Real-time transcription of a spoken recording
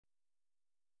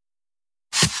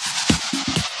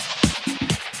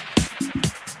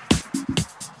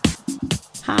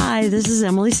Hi, this is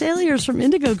Emily Saliers from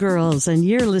Indigo Girls, and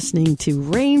you're listening to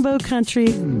Rainbow Country.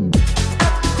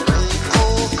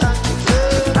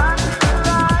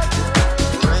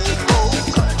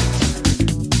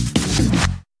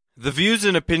 The views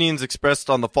and opinions expressed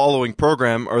on the following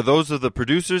program are those of the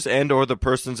producers and or the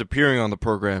persons appearing on the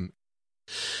program.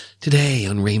 Today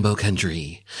on Rainbow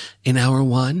Country, in Hour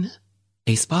 1,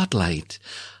 a spotlight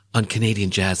on Canadian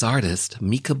jazz artist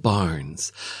Micah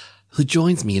BARNES, who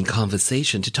joins me in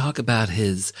conversation to talk about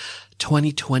his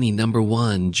 2020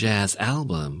 #1 jazz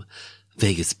album,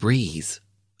 Vegas Breeze,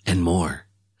 and more.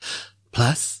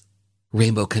 Plus,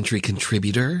 Rainbow Country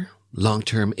contributor,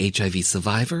 long-term HIV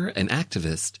survivor, and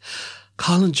activist,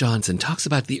 Colin Johnson talks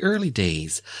about the early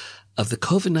days of the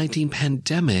COVID-19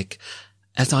 pandemic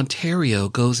as Ontario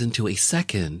goes into a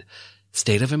second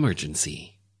state of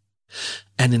emergency.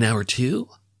 And in Hour 2,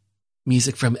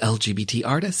 music from LGBT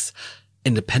artists,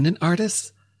 independent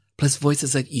artists, plus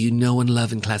voices that you know and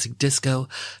love in classic disco,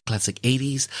 classic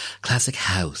 80s, classic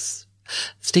house.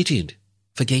 Stay tuned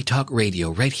for Gay Talk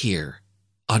Radio right here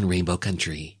on Rainbow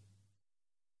Country.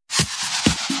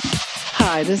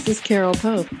 Hi, this is Carol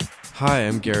Pope. Hi,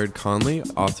 I'm Garrett Conley,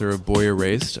 author of Boy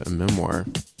Erased, a memoir.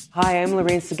 Hi, I'm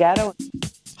Lorraine Segato.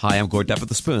 Hi, I'm Gord Depp of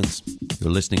the Spoons.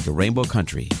 You're listening to Rainbow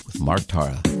Country with Mark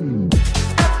Tara.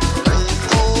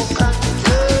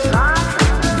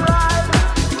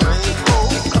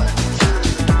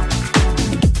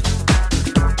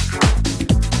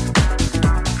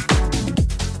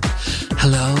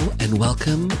 Hello and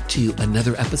welcome to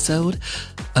another episode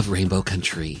of Rainbow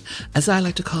Country, as I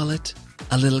like to call it,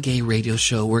 a little gay radio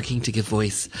show working to give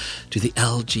voice to the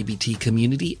LGBT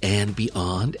community and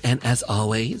beyond. And as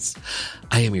always,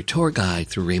 I am your tour guide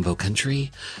through Rainbow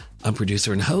Country. I'm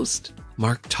producer and host,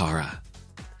 Mark Tara.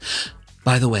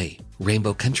 By the way,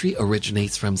 Rainbow Country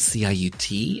originates from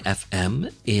CIUT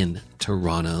FM in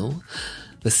Toronto,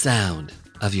 the sound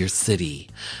of your city,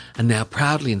 and now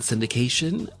proudly in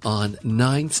syndication on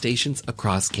 9 stations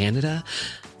across Canada,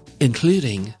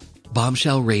 including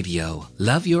Bombshell Radio,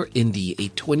 Love Your Indie, a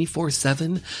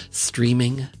 24/7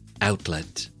 streaming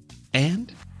outlet,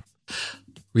 and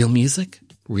real music,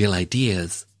 real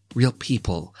ideas, real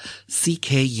people,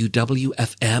 CKUW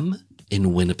FM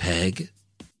in Winnipeg,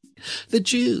 The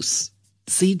Juice,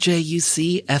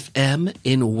 CJUC FM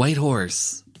in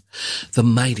Whitehorse, the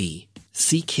mighty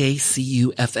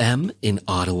CKCU FM in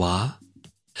Ottawa,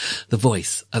 the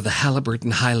voice of the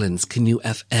Haliburton Highlands Canoe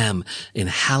FM in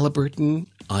Haliburton,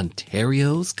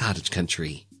 Ontario's cottage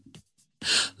country.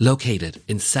 Located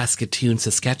in Saskatoon,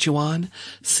 Saskatchewan,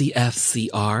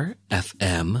 CFCR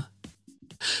FM.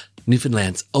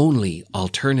 Newfoundland's only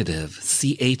alternative,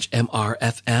 CHMR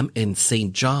FM in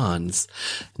St. John's,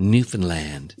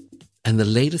 Newfoundland. And the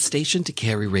latest station to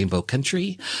carry Rainbow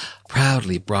Country,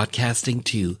 proudly broadcasting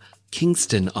to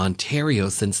Kingston, Ontario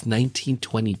since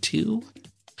 1922,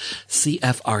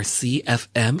 CFRC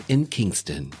FM in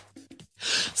Kingston.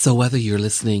 So whether you're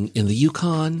listening in the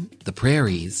Yukon, the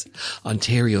Prairies,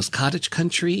 Ontario's cottage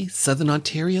country, Southern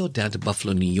Ontario down to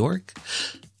Buffalo, New York,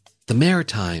 the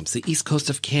Maritimes, the East Coast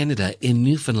of Canada, in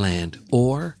Newfoundland,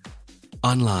 or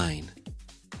online,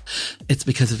 it's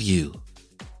because of you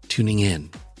tuning in,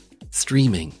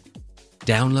 streaming,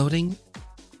 downloading,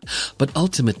 but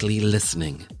ultimately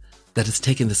listening, that has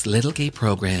taken this little gay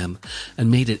program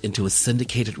and made it into a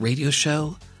syndicated radio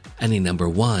show and a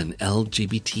 #1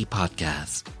 LGBT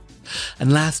podcast.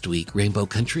 And last week, Rainbow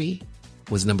Country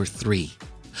was #3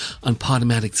 on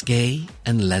Podomatic's gay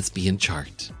and lesbian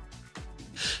chart.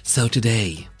 So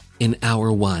today, in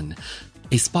Hour 1,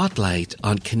 a spotlight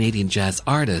on Canadian jazz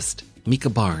artist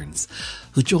Micah BARNES,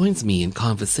 who joins me in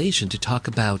conversation to talk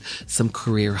about some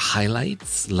career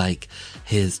highlights like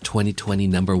his 2020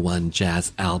 #1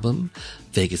 jazz album,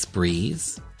 Vegas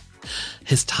Breeze,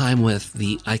 his time with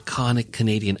the iconic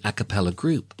Canadian a cappella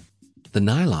group, the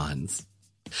Nylons,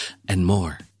 and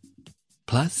more.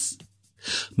 Plus,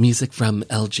 music from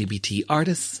LGBT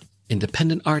artists,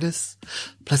 independent artists,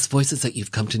 plus voices that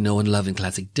you've come to know and love in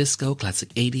classic disco,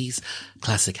 classic 80s,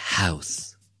 classic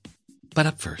house. But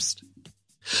up first,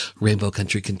 Rainbow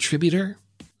Country contributor,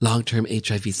 long-term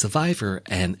HIV survivor,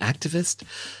 and activist,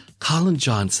 Colin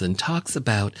Johnson talks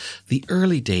about the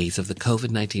early days of the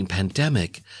COVID-19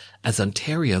 pandemic as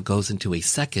Ontario goes into a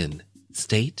second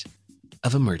state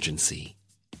of emergency.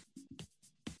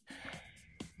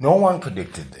 No one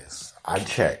predicted this. I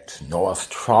checked. No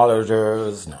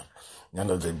astrologers,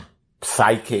 none of the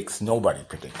psychics, nobody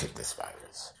predicted this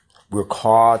virus. We're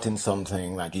caught in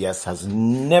something that, yes, has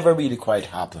never really quite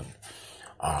happened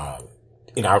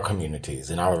in our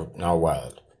communities, in our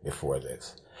world before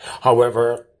this.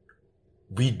 However,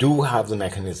 we do have the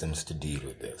mechanisms to deal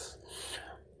with this.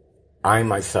 I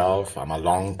myself, I'm a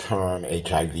long-term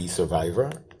HIV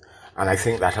survivor, and I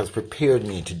think that has prepared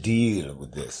me to deal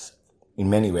with this in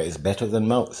many ways better than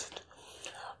most.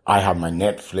 I have my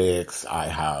Netflix, I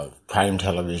have Prime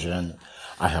Television,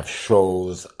 I have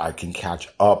shows, I can catch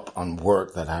up on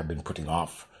work that I've been putting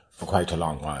off for quite a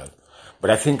long while.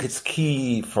 But I think it's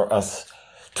key for us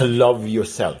to love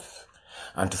yourself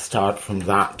and to start from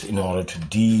that in order to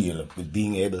deal with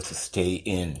being able to stay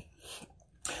in.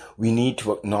 We need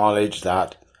to acknowledge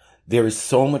that there is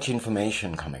so much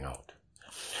information coming out.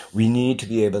 We need to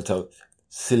be able to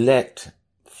select,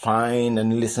 find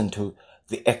and listen to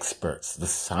the experts, the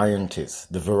scientists,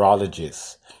 the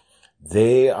virologists.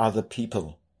 They are the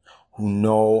people who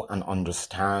know and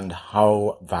understand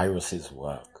how viruses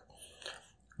work.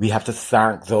 We have to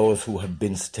thank those who have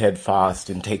been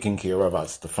steadfast in taking care of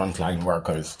us, the frontline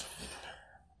workers.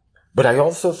 But I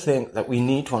also think that we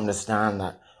need to understand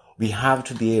that we have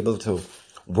to be able to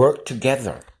work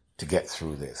together to get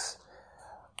through this.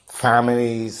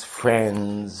 Families,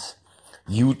 friends,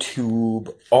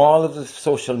 YouTube, all of the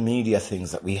social media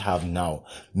things that we have now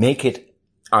make it,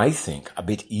 I think, a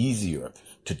bit easier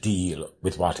to deal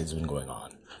with what has been going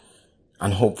on.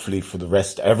 And hopefully for the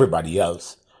rest, everybody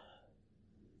else,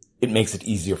 it makes it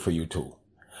easier for you too.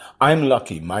 I'm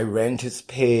lucky. My rent is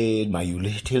paid, my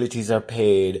utilities are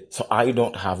paid, so I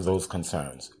don't have those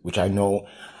concerns, which I know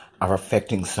are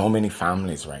affecting so many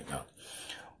families right now.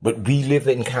 But we live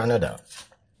in Canada,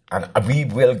 and we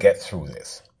will get through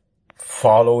this.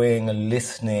 Following,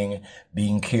 listening,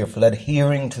 being careful,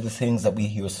 adhering to the things that we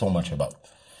hear so much about.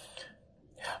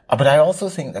 But I also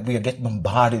think that we are getting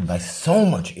bombarded by so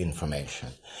much information.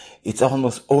 It's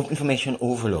almost information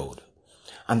overload.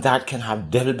 And that can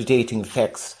have debilitating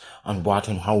effects on what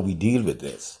and how we deal with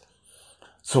this.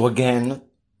 So again,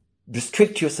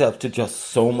 restrict yourself to just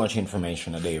so much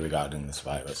information a day regarding this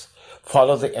virus.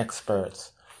 Follow the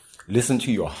experts. Listen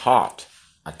to your heart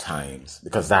at times,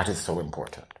 because that is so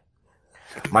important.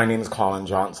 My name is Colin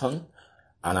Johnson,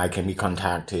 and I can be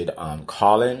contacted on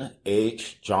Colin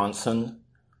H. Johnson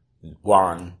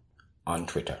 1 on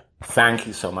Twitter. Thank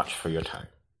you so much for your time.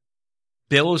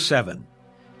 Bill 7,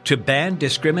 to ban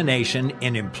discrimination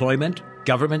in employment,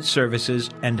 government services,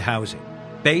 and housing,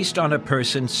 based on a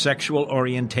person's sexual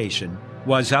orientation,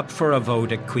 was up for a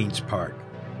vote at Queen's Park.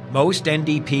 Most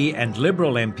NDP and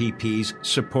Liberal MPPs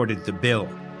supported the bill,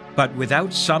 but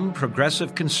without some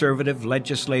progressive Conservative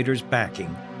legislators'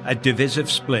 backing, a divisive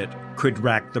split could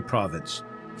rack the province.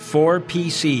 4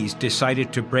 PCs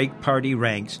decided to break party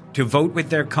ranks to vote with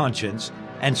their conscience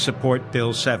and support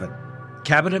Bill 7.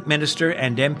 Cabinet Minister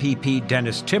and MPP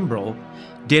Dennis Timbrell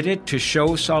did it to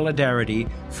show solidarity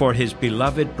for his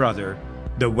beloved brother,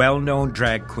 the well-known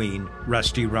drag queen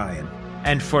Rusty Ryan.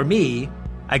 And for me,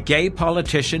 a gay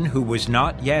politician who was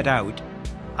not yet out,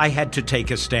 I had to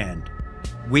take a stand.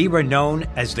 We were known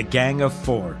as the Gang of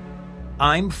Four.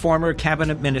 I'm former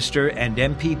Cabinet Minister and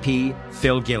MPP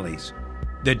Phil Gillies.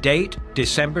 The date,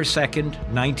 December 2nd,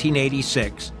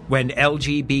 1986, when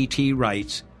LGBT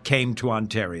rights came to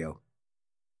Ontario.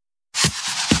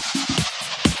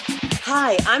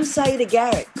 Hi, I'm Saida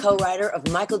Garrett, co-writer of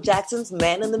Michael Jackson's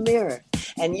Man in the Mirror,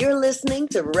 and you're listening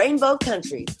to Rainbow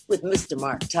Country with Mr.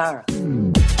 Mark Tara.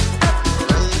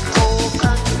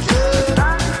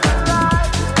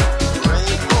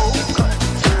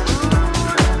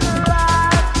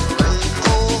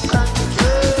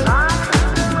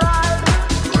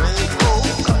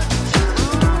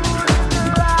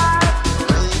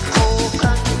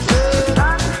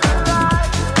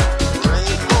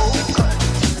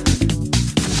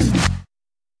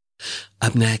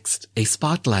 Up next, a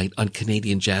spotlight on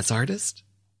Canadian jazz artist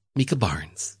Micah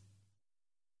BARNES.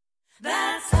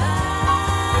 That's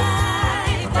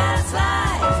life, that's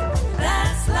life,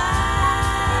 that's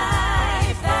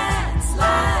life, that's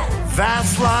life.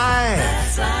 That's life.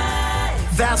 That's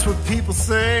life. That's what people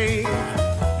say.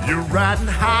 You're riding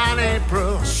high in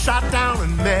April, shot down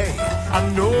in May. I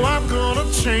know I'm gonna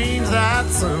change that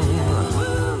soon.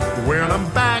 When I'm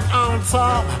back on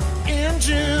top in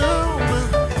June.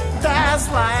 That's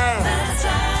life. That's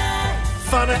life.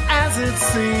 Funny as it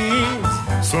seems,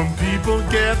 some people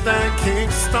get that kick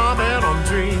started on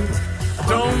dreams.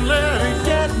 Don't let it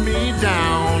get me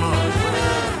down,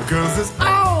 cause this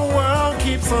old world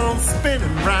keeps on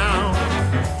spinning round.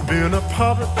 Being a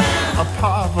puppet, a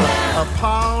pauper, a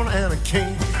pawn and a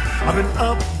king. I've been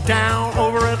up, down,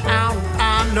 over and out.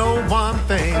 I know one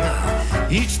thing.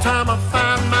 Each time I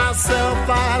find myself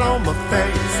flat on my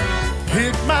face,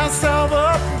 pick myself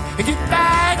up and get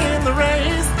back in the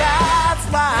race. That's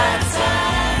life. That's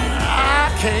life. I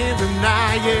can't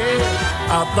deny it.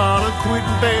 thought of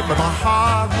quitting, babe, but my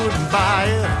heart wouldn't buy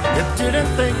it. It didn't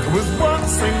think it was one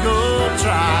single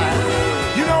try.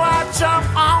 You know I jump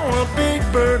on a big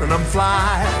bird and I'm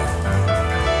flying.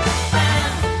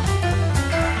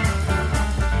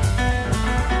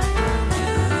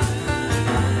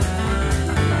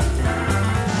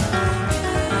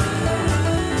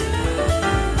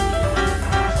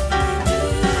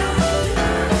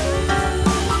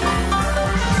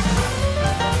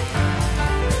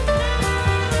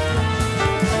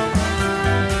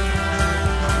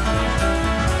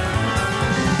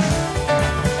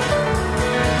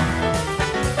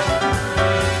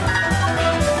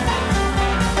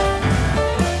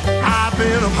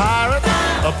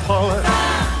 A poet,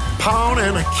 pawn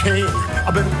and a king.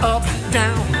 I've been up,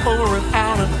 down, over and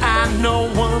out, and I know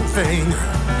one thing.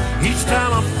 Each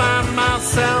time I find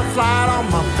myself flat on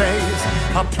my face,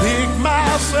 I pick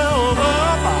myself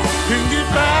up, I can get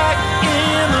back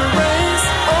in the race.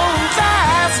 Oh,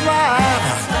 that's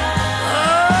life.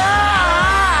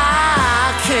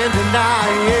 I can't deny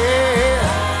it.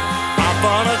 I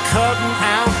thought of cutting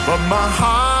out, but my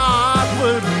heart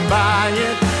wouldn't buy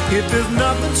it. If there's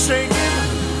nothing shaking,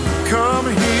 come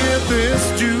here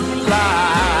this July.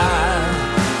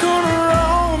 Gonna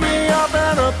roll me up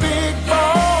in a big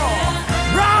ball.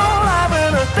 Roll up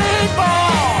in a big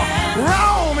ball.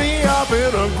 Roll me up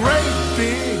in a great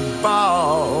big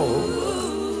ball.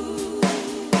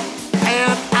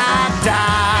 And I die.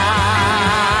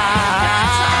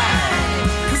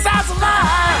 'Cause that's a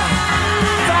lie.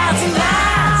 That's a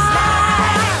lie.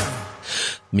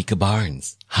 Micah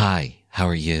Barnes, hi. How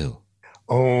are you?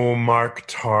 Oh, Mark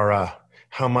Tara,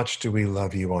 how much do we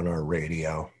love you on our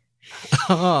radio?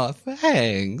 Oh,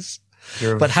 thanks.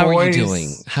 Your but how are you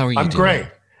doing? How are you doing? Great.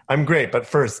 I'm great. But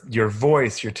first, your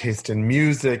voice, your taste in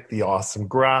music, the awesome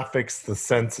graphics, the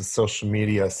sense of social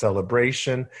media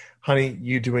celebration. Honey,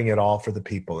 you doing it all for the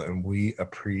people, and we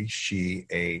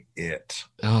appreciate it.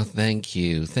 Oh, thank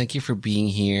you. Thank you for being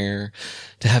here,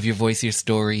 to have your voice, your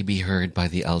story be heard by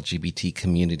the LGBT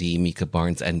community, Micah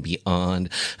Barnes and beyond,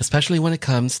 especially when it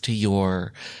comes to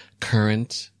your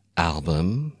current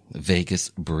album, Vegas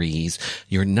Breeze,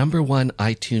 your #1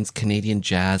 iTunes Canadian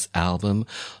jazz album,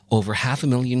 over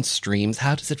 500,000 streams.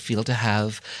 How does it feel to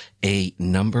have a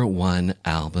 #1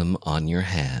 album on your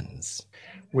hands?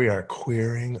 We are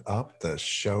queering up the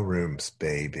showrooms,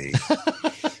 baby.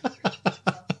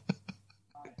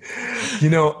 You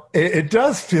know, it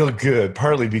does feel good,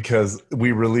 partly because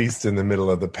we released in the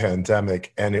middle of the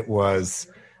pandemic, and it was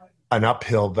an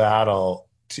uphill battle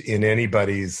in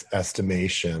anybody's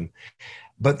estimation.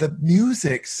 But the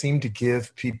music seemed to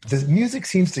give people, the music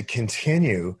seems to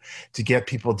continue to get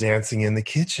people dancing in the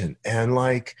kitchen. And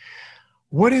like,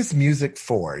 what is music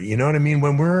for? You know what I mean?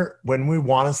 When we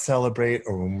want to celebrate,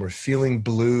 or when we're feeling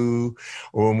blue,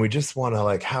 or when we just want to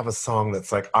like have a song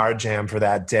that's like our jam for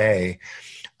that day,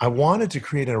 I wanted to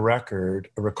create a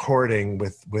recording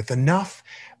with enough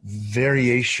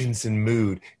variations in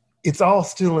mood. It's all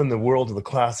still in the world of the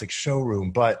classic showroom,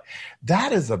 but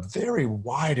that is a very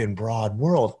wide and broad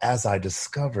world, as I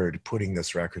discovered putting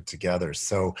this record together.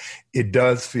 So it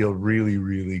does feel really,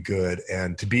 really good.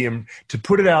 And to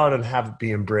put it out and have it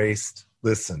be embraced,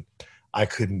 listen, I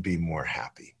couldn't be more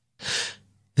happy.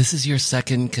 This is your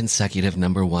second consecutive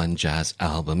 #1 jazz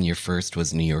album. Your first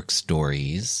was New York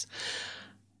Stories.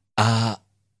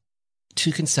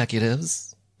 2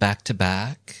 consecutives, back to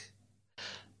back.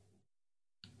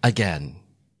 Again,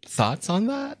 thoughts on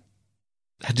that?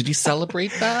 Did you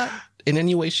celebrate that in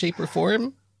any way, shape, or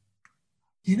form?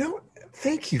 You know,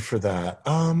 thank you for that.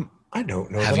 I don't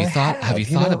know. Have you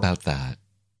thought about that?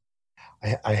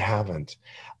 I haven't.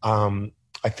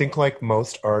 I think like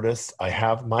most artists, I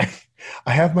have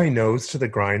my nose to the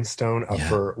grindstone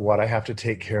for what I have to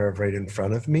take care of right in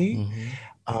front of me.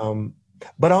 Mm-hmm.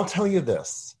 But I'll tell you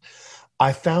this.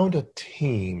 I found a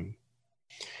team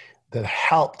that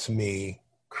helped me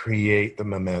create the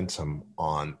momentum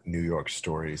on New York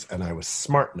Stories, and I was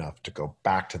smart enough to go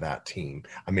back to that team.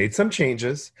 I made some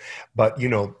changes, but you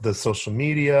know, the social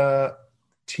media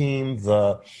team,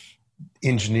 the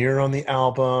engineer on the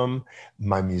album,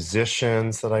 my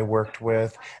musicians that I worked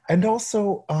with, and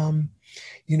also,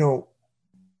 you know,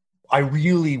 I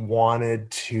really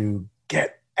wanted to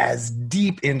get as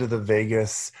deep into the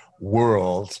Vegas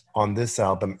world on this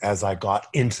album as I got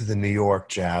into the New York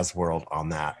jazz world on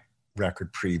that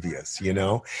record previous, you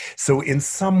know? So in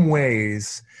some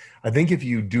ways, I think if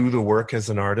you do the work as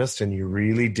an artist and you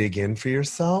really dig in for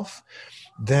yourself,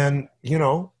 then, you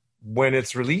know, when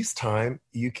it's release time,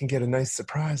 you can get a nice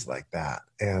surprise like that.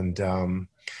 And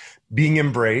being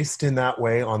embraced in that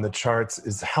way on the charts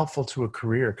is helpful to a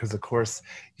career because, of course,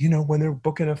 you know, when they're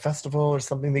booking a festival or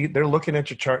something, they're looking at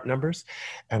your chart numbers.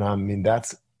 And I mean,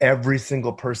 that's every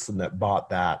single person that bought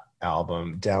that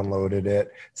album, downloaded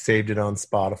it, saved it on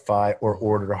Spotify, or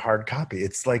ordered a hard copy.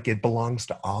 It's like it belongs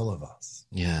to all of us.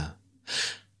 Yeah.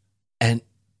 And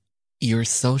your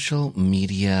social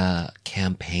media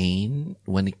campaign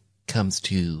when it comes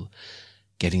to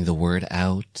getting the word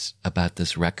out about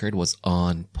this record was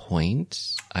on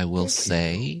point, I will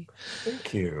say.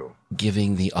 Thank you.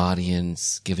 Giving the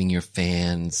audience, giving your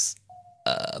fans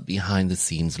behind the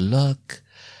scenes look.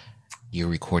 You're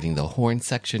recording the horn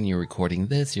section, you're recording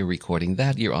this, you're recording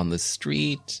that, you're on the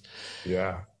street.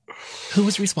 Yeah. Who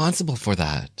was responsible for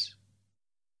that? It's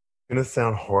going to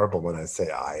sound horrible when I say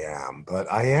I am,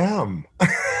 but I am.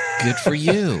 Good for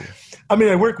you. I mean,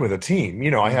 I work with a team.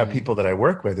 You know, I have people that I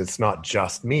work with. It's not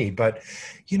just me. But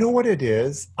you know what it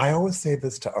is? I always say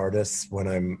this to artists when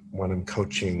I'm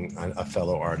coaching a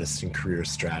fellow artist in career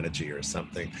strategy or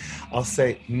something. I'll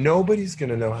say, nobody's going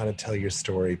to know how to tell your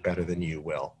story better than you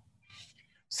will.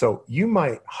 So you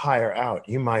might hire out,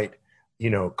 you might, you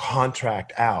know,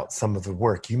 contract out some of the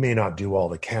work. You may not do all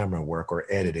the camera work or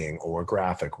editing or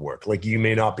graphic work. Like you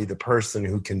may not be the person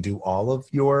who can do all of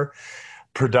your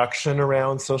production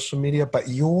around social media, but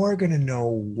you're going to know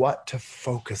what to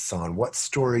focus on, what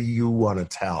story you want to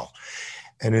tell.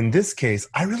 And in this case,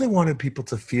 I really wanted people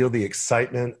to feel the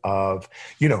excitement of,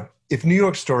 you know, if New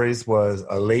York Stories was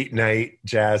a late night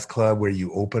jazz club where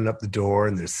you open up the door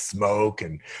and there's smoke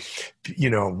and, you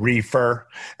know, reefer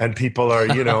and people are,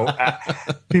 you know,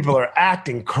 people are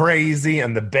acting crazy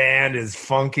and the band is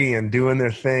funky and doing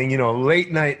their thing, you know,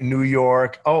 late night New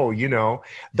York. Oh, you know,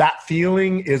 that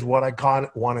feeling is what I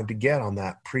wanted to get on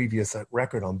that previous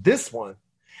record. On this one,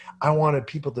 I wanted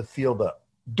people to feel the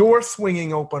door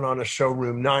swinging open on a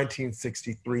showroom,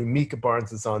 1963. Micah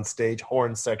Barnes is on stage,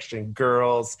 horn section,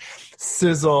 girls,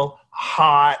 sizzle,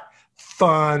 hot,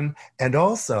 fun, and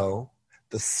also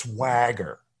the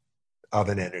swagger of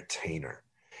an entertainer.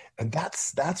 And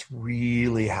that's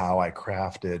really how I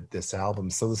crafted this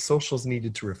album. So the socials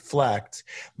needed to reflect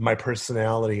my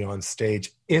personality on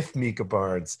stage if Micah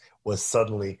Barnes was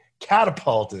suddenly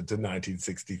catapulted to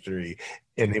 1963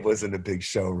 and it was in a big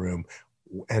showroom.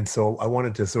 And so I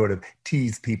wanted to sort of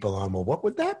tease people on, well, what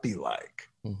would that be like?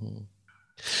 Mm-hmm.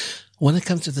 When it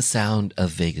comes to the sound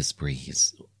of Vegas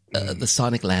Breeze, the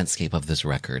sonic landscape of this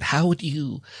record, how would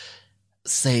you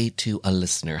say to a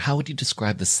listener, how would you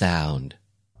describe the sound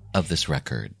of this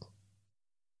record?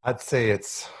 I'd say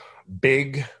it's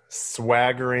big,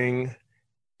 swaggering,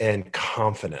 and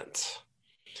confident.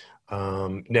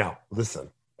 Now, listen,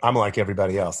 I'm like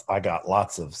everybody else. I got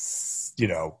lots of, you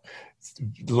know,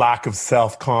 lack of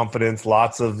self-confidence,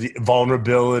 lots of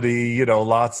vulnerability, you know,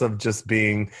 lots of just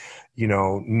being, you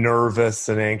know, nervous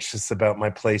and anxious about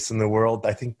my place in the world.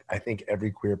 I think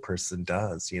every queer person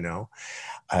does, you know.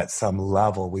 At some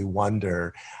level, we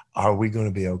wonder, are we going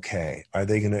to be okay? Are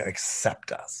they going to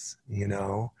accept us, you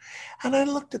know? And I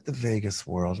looked at the Vegas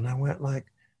world and I went like,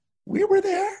 we were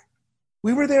there.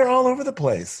 We were there all over the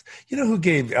place. You know who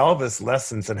gave Elvis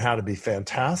lessons on how to be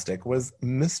fantastic was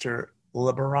Mr.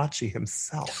 Liberace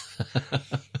himself.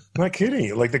 I'm not kidding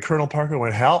you. Like the Colonel Parker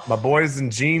went, help, my boy's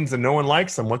in jeans and no one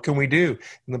likes them. What can we do?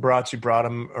 And Liberace brought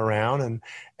him around.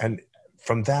 And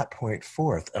from that point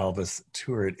forth, Elvis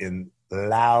toured in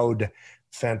loud,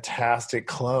 fantastic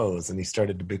clothes. And he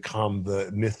started to become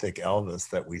the mythic Elvis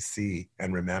that we see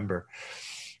and remember.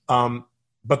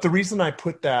 But the reason I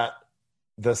put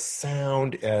the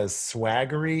sound as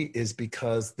swaggery is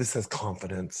because this has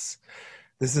confidence.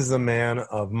 This is a man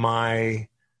of my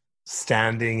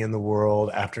standing in the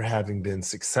world after having been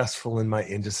successful in my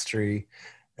industry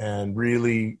and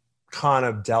really kind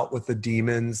of dealt with the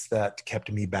demons that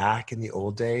kept me back in the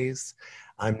old days.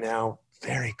 I'm now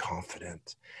very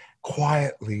confident,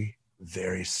 quietly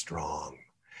very strong.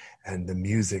 And the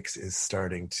music is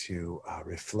starting to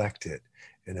reflect it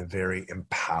in a very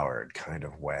empowered kind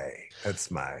of way. That's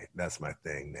my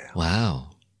thing now. Wow.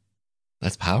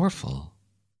 That's powerful.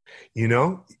 You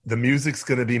know, the music's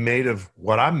going to be made of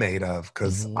what I'm made of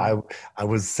because I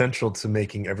was central to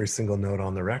making every single note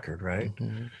on the record, right?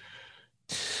 Mm-hmm.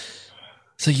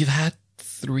 So you've had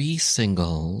 3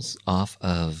 singles off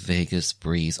of Vegas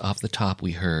Breeze. Off the top,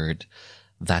 we heard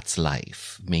That's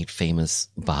Life, made famous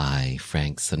by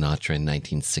Frank Sinatra in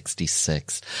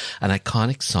 1966, an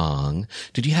iconic song.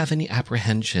 Did you have any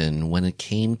apprehension when it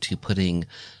came to putting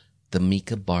the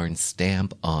Micah Barnes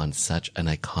stamp on such an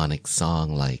iconic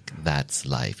song like That's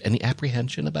Life? Any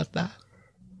apprehension about that?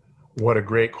 What a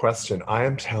great question. I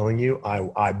am telling you,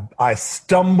 I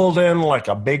stumbled in like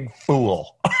a big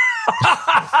fool.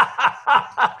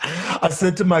 I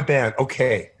said to my band,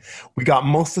 okay, we got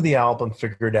most of the album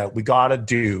figured out. We got to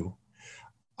do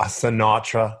a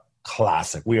Sinatra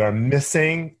classic. We are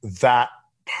missing that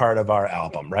part of our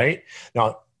album, right?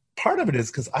 Now, part of it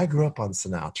is because I grew up on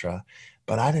Sinatra,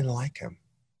 but I didn't like him.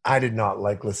 I did not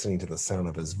like listening to the sound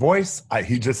of his voice.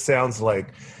 He just sounds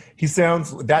like,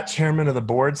 that chairman of the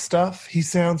board stuff, he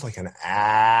sounds like an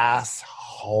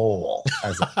asshole.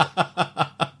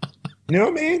 You know what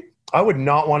I mean? I would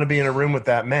not want to be in a room with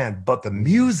that man, but the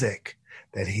music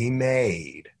that he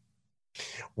made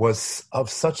was of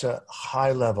such a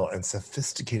high level and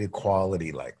sophisticated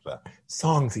quality, like the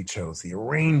songs he chose, the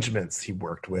arrangements he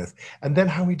worked with, and then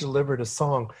how he delivered a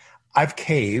song. I've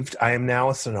caved. I am now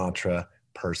a Sinatra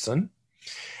person.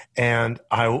 And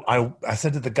I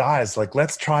said to the guys, like,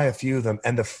 let's try a few of them.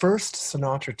 And the first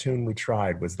Sinatra tune we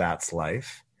tried was That's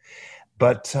Life.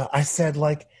 But I said,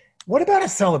 like, what about a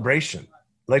celebration?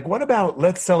 Like, what about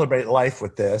let's celebrate life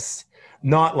with this?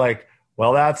 Not like,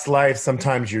 well, that's life.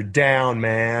 Sometimes you're down,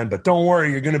 man, but don't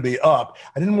worry, you're going to be up.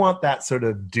 I didn't want that sort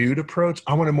of dude approach.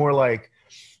 I wanted more like,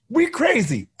 we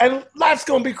crazy and life's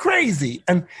going to be crazy.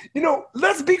 And, you know,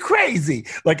 let's be crazy.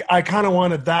 Like, I kind of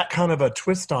wanted that kind of a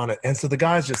twist on it. And so the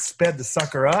guys just sped the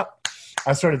sucker up.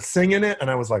 I started singing it and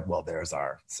I was like, well, there's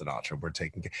our Sinatra. We're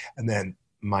taking care. And then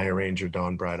my arranger,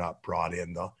 Don Brydup, brought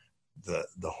in the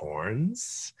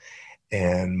horns.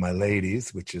 And my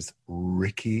ladies, which is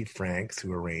Ricky Franks,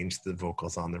 who arranged the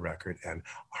vocals on the record, and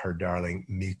her darling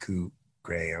Miku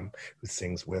Graham, who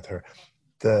sings with her.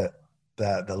 The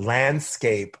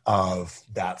landscape of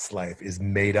That's Life is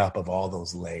made up of all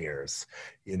those layers,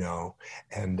 you know,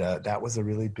 and that was a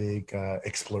really big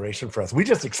exploration for us. We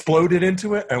just exploded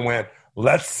into it and went,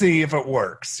 let's see if it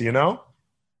works, you know?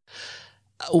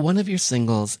 One of your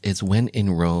singles is When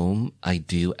in Rome, I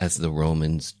Do as the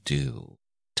Romans Do.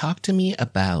 Talk to me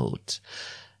about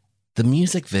the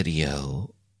music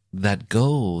video that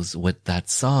goes with that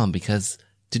song, because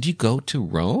did you go to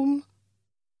Rome?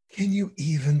 Can you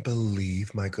even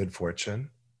believe my good fortune?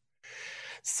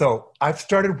 So I've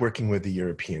started working with the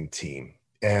European team,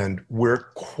 and we're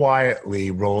quietly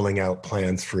rolling out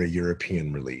plans for a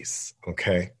European release,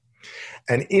 okay?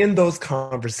 And in those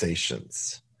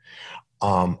conversations,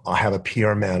 I have a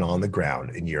PR man on the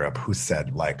ground in Europe who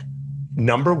said, like,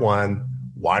 number one,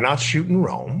 why not shoot in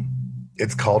Rome?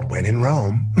 It's called When in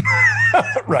Rome,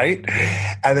 right?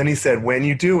 And then he said, when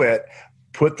you do it,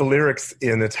 put the lyrics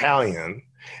in Italian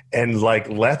and, like,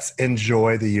 let's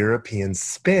enjoy the European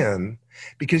spin.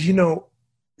 Because, you know,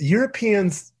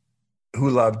 Europeans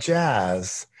who love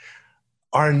jazz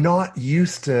are not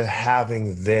used to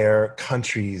having their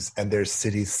countries and their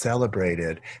cities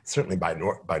celebrated, certainly by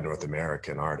North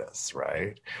American artists,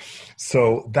 right?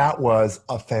 So that was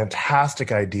a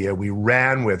fantastic idea. We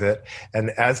ran with it.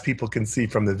 And as people can see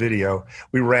from the video,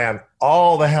 we ran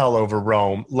all the hell over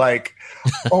Rome. Like,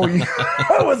 oh, yeah,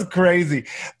 that was crazy.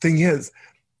 Thing is,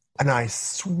 and I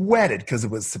sweated because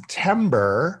it was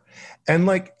September. And,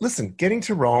 like, listen, getting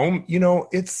to Rome, you know,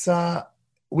 it's...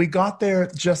 we got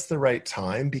there just the right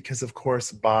time because, of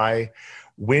course, by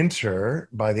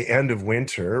the end of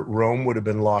winter, Rome would have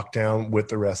been locked down with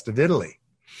the rest of Italy.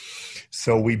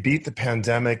 So we beat the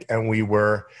pandemic, and we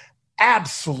were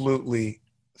absolutely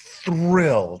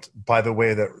thrilled by the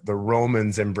way that the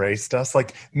Romans embraced us.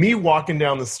 Like, me walking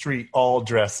down the street all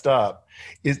dressed up,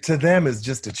 to them is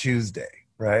just a Tuesday,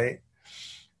 right?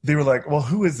 They were like, well,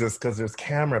 who is this? Because there's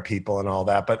camera people and all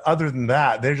that. But other than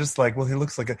that, they're just like, well, he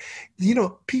looks like a... You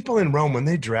know, people in Rome, when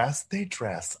they dress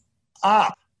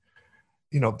up.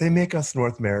 You know, they make us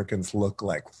North Americans look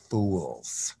like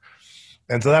fools.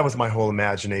 And so that was my whole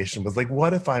imagination, was like,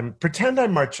 what if pretend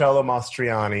I'm Marcello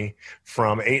Mastroianni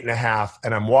from 8½,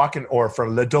 and I'm walking, or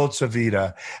from La Dolce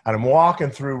Vita, and I'm walking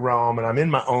through Rome, and I'm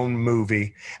in my own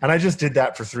movie. And I just did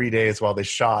that for 3 days while they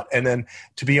shot. And then,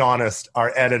 to be honest,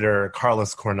 our editor,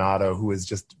 Carlos Coronado, who is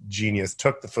just genius,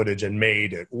 took the footage and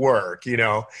made it work, you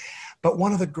know. But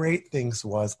one of the great things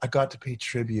was I got to pay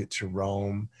tribute to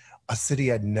Rome, a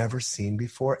city I'd never seen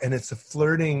before. And it's a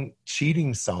flirting,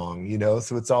 cheating song, you know,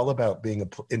 so it's all about being an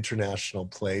international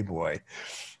playboy.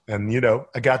 And, you know,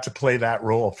 I got to play that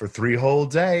role for 3 whole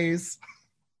days.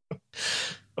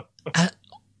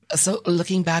 So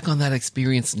looking back on that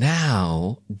experience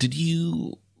now, did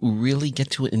you really get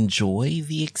to enjoy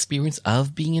the experience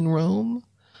of being in Rome?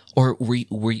 Or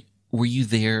were you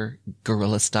there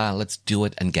guerrilla style, let's do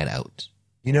it and get out?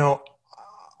 You know,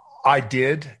 I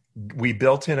did we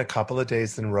built in a couple of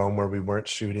days in Rome where we weren't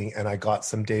shooting, and I got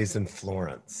some days in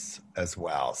Florence as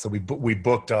well. So we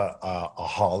booked a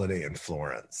holiday in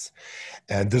Florence.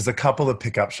 And there's a couple of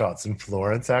pickup shots in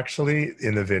Florence, actually,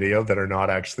 in the video that are not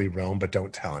actually Rome, but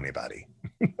don't tell anybody.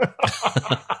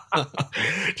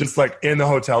 Just like in the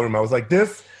hotel room, I was like,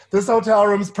 this hotel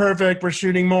room's perfect. We're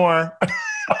shooting more.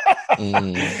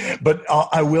 But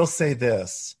I will say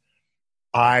this.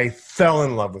 I fell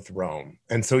in love with Rome.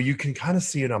 And so you can kind of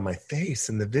see it on my face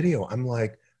in the video. I'm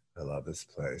like, I love this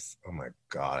place. Oh my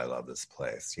God, I love this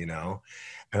place, you know?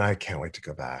 And I can't wait to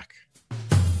go back.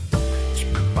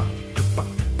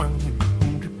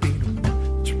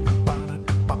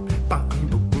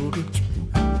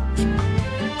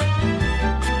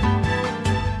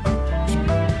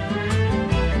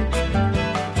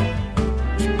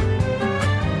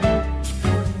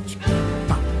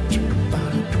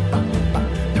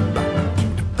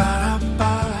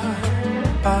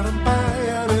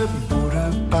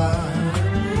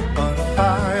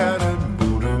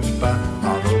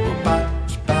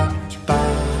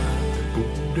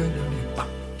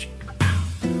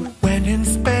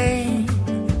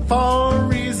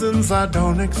 I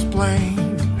don't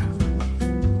explain.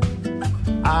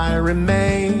 I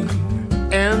remain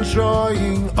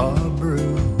enjoying a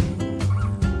brew.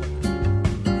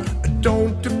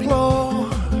 Don't deplore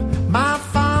my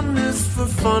fondness for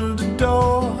fun to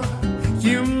door.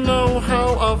 You know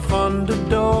how a fun to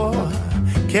door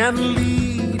can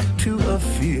lead to a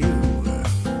few.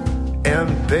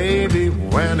 And baby,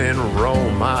 when in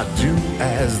Rome, I do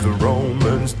as the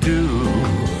Romans do.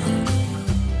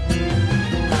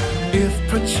 If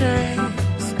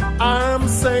perchance I'm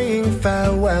saying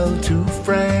farewell to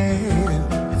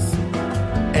friends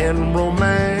and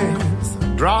romance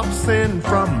drops in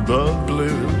from the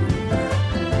blue,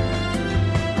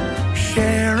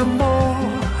 share a more,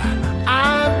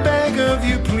 I beg of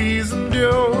you, please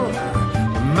endure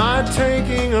my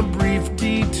taking a brief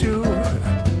detour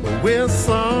with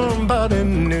somebody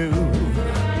new.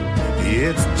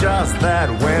 It's just that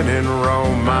when in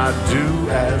Rome, I do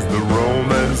as the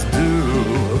Romans do.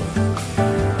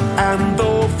 And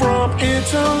though from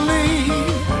Italy,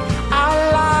 I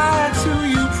lie to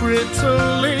you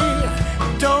prettily,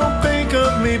 don't think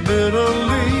of me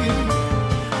bitterly,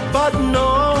 but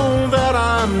know that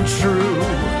I'm true.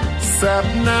 Except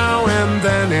now and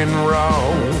then in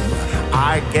Rome,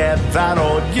 I get that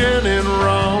old yen in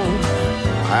Rome.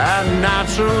 And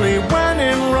naturally when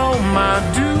in Rome, I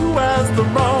do as the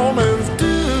Romans do.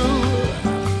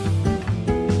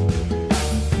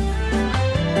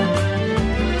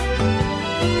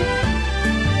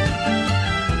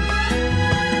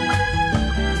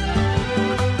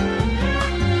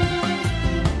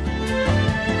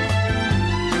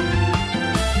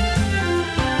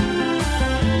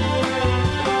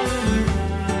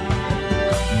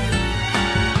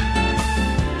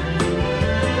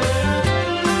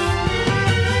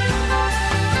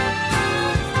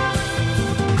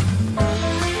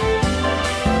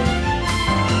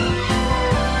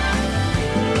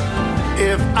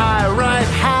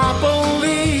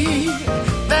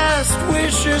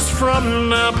 From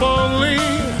Napoli,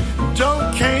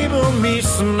 don't cable me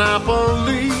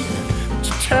snappily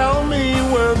to tell me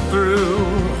we're through.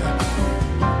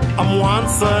 I'm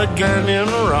once again in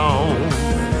Rome,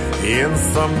 in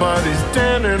somebody's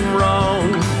den in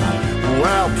Rome.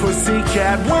 Well,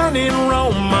 pussycat, when in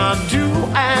Rome, I do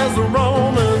as the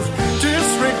Romans,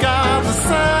 disregard the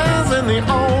signs and the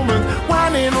omens.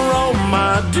 When in Rome,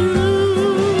 I do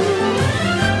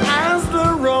as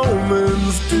the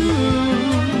Romans do.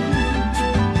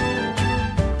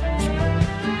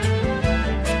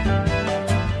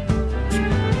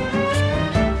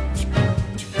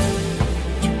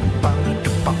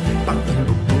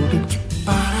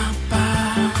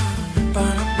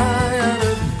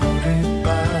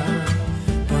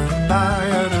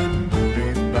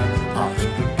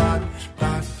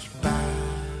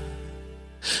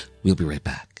 We'll be right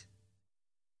back.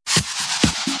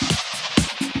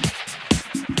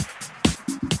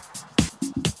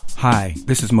 Hi,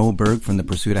 this is Mo Berg from The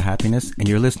Pursuit of Happiness, and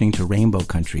you're listening to Rainbow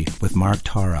Country with Mark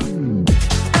Tara.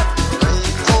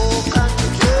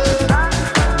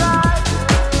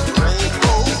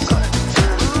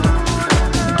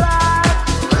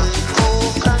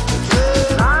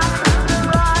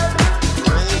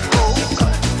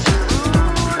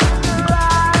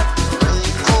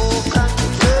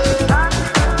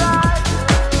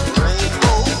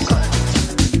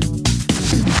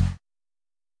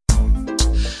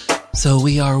 So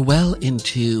we are well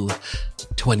into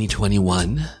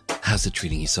 2021. How's it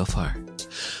treating you so far?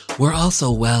 We're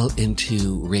also well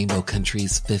into Rainbow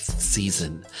Country's 5th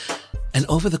season. And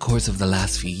over the course of the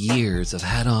last few years, I've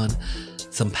had on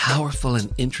some powerful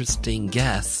and interesting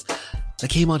guests that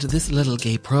came onto this little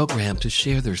gay program to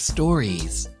share their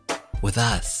stories with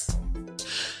us.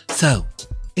 So,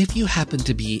 if you happen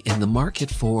to be in the market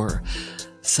for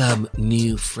some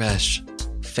new, fresh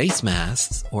face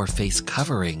masks or face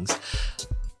coverings,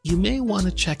 you may want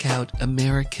to check out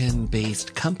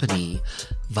American-based company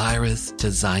Virus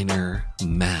Designer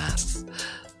Masks.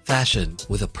 Fashion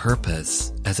with a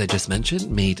purpose, as I just mentioned,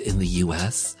 made in the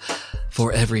U.S.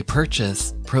 For every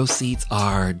purchase, proceeds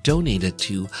are donated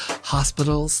to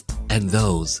hospitals and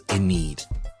those in need.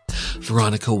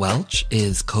 Veronica Welch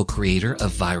is co-creator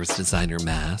of Virus Designer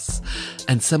Masks,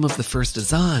 and some of the first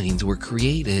designs were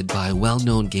created by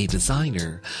well-known gay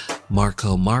designer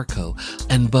Marco,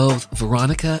 and both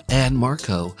Veronica and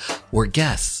Marco were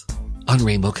guests on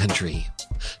Rainbow Country.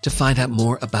 To find out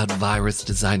more about Virus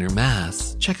Designer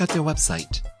Masks, check out their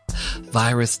website,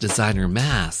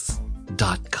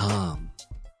 virusdesignermasks.com.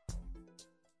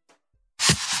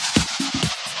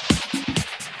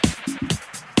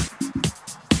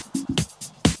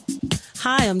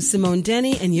 Hi, I'm Simone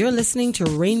Denny, and you're listening to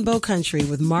Rainbow Country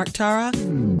with Mark Tara.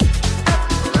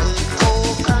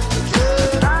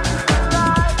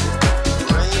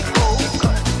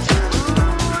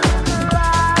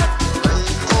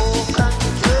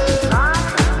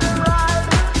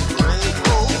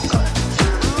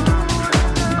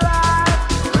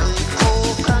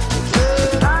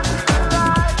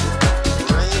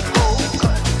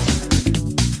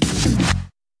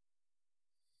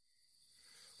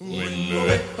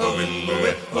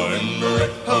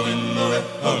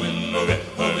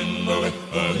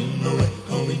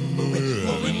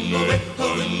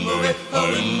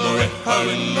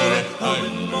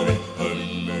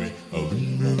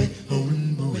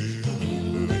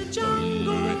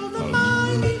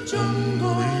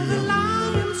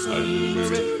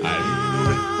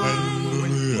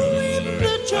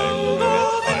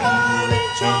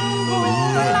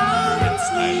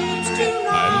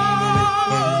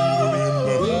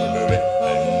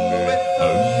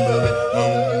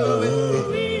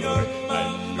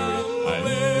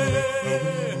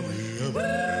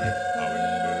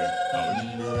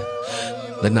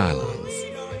 The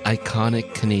Nylons,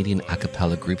 iconic Canadian a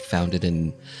cappella group founded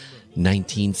in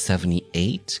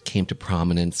 1978, came to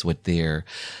prominence with their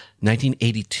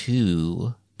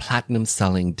 1982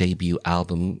 platinum-selling debut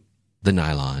album, The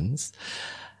Nylons,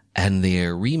 and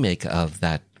their remake of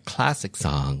that classic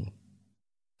song,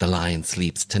 The Lion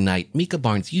Sleeps Tonight. Micah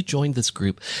Barnes, you joined this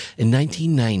group in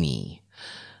 1990.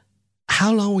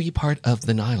 How long were you part of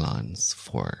The Nylons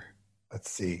for? Let's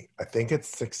see. I think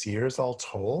it's 6 years all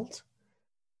told.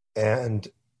 And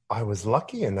I was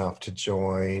lucky enough to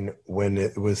join when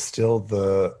it was still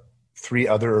the 3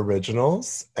 other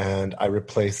originals, and I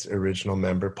replaced original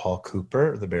member Paul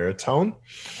Cooper, the baritone.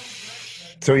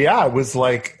 So yeah, it was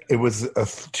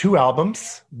 2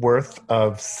 albums worth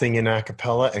of singing a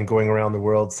cappella and going around the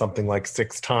world something like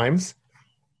 6 times.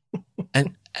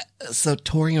 And so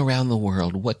touring around the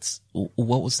world, what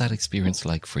was that experience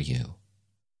like for you?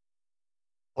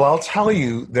 Well, I'll tell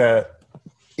you that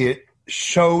it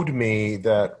showed me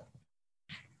that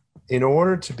in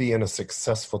order to be in a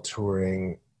successful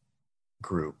touring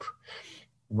group,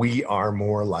 we are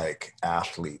more like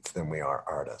athletes than we are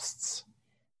artists.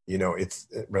 You know, it's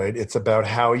right. It's about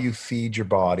how you feed your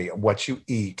body, what you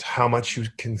eat, how much you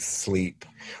can sleep,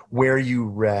 where you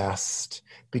rest,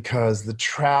 because the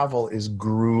travel is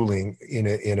grueling in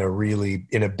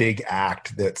a big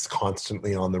act that's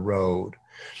constantly on the road.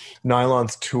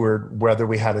 Nylons toured whether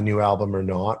we had a new album or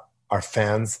not. Our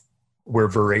fans were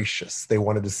voracious. They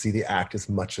wanted to see the act as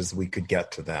much as we could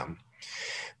get to them,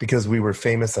 because we were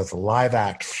famous as a live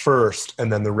act first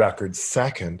and then the records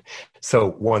second.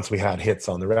 So once we had hits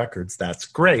on the records, that's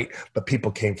great. But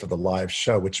people came for the live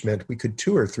show, which meant we could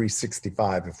tour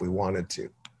 365 if we wanted to.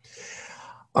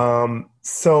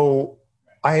 So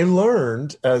I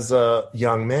learned as a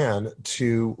young man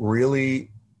to really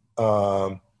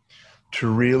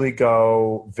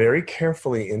go very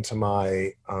carefully into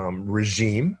my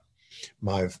regime,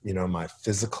 my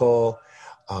physical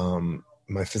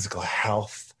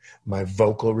health, my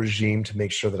vocal regime, to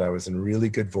make sure that I was in really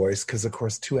good voice. Because of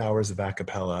course, 2 hours of a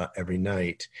cappella every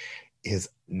night is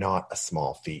not a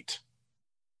small feat,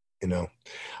 you know.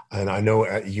 And I know,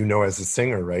 as a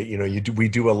singer, right? You know, we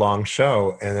do a long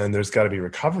show, and then there's got to be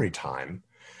recovery time.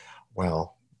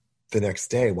 Well, the next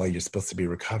day, while you're supposed to be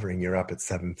recovering, you're up at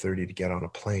 7:30 to get on a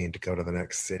plane to go to the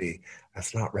next city.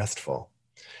 That's not restful.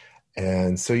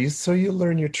 And so you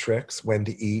learn your tricks, when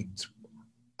to eat,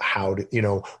 how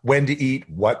to, when to eat,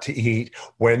 what to eat,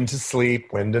 when to sleep,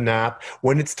 when to nap,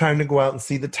 when it's time to go out and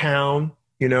see the town,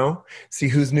 see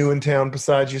who's new in town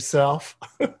besides yourself,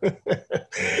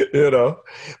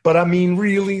 But I mean,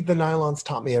 really, the nylons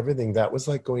taught me everything. That was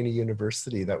like going to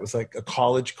university. That was like a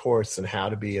college course in how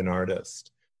to be an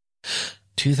artist.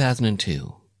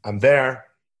 2002. I'm there.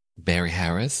 Barry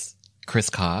Harris, Chris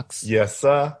Cox. Yes,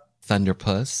 sir.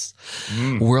 Thunderpuss.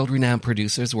 World-renowned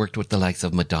producers worked with the likes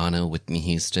of Madonna, Whitney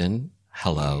Houston.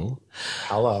 Hello.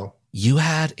 Hello. You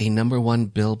had a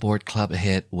 #1 Billboard club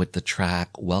hit with the track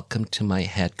Welcome to My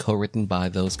Head, co-written by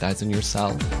those guys and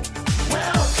yourself.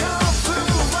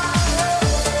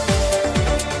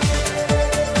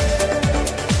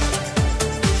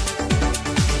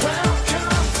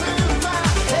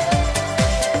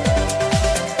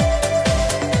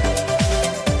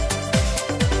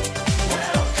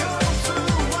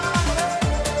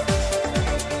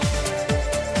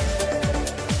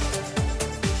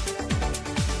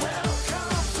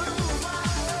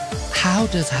 How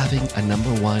does having a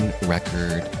 #1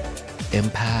 record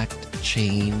impact,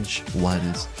 change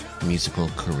one's musical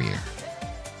career?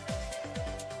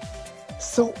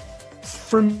 So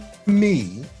for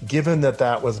me, given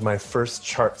that was my first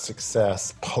chart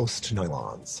success post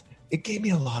Nylons, it gave me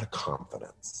a lot of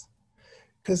confidence.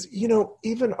 Because,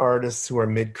 even artists who are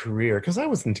mid-career, because I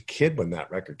wasn't a kid when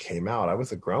that record came out, I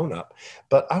was a grown-up,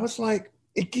 but I was like,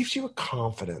 it gives you a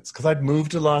confidence, because I'd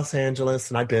moved to Los Angeles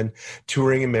and I'd been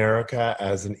touring America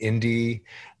as an indie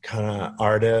kind of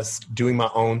artist, doing my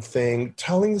own thing,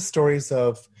 telling the stories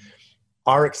of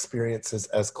our experiences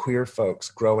as queer folks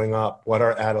growing up, what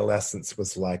our adolescence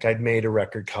was like. I'd made a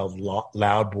record called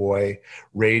Loud Boy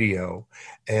Radio,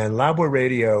 and Loud Boy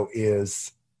Radio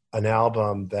is an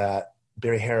album that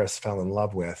Barry Harris fell in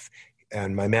love with,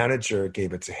 and my manager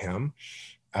gave it to him.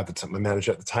 At the time, my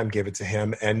manager at the time gave it to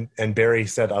him, and Barry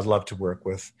said, I'd love to work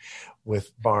with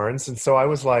BARNES. And so I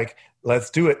was like, let's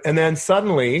do it. And then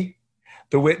suddenly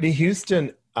the Whitney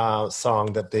Houston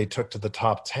song that they took to the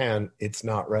top 10, It's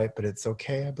Not Right, But It's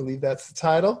Okay, I believe that's the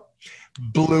title,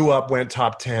 blew up, went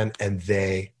top 10, and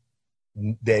they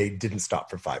didn't stop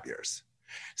for 5 years.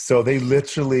 So they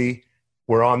literally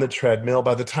were on the treadmill.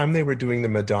 By the time they were doing the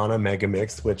Madonna mega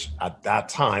mix, which at that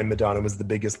time, Madonna was the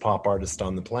biggest pop artist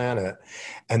on the planet,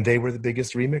 and they were the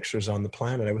biggest remixers on the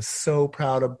planet. I was so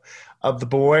proud of the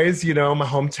boys, my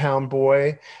hometown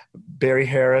boy, Barry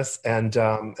Harris, and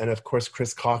of course,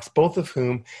 Chris Cox, both of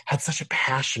whom had such a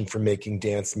passion for making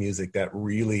dance music that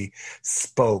really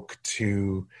spoke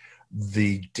to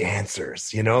the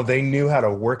dancers. They knew how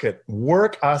to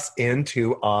work us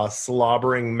into a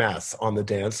slobbering mess on the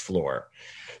dance floor.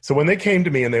 So when they came to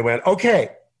me and they went,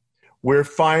 okay, we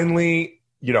finally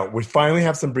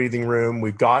have some breathing room.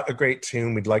 We've got a great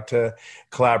tune. We'd like to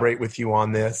collaborate with you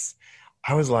on this.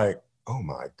 I was like, oh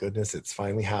my goodness, it's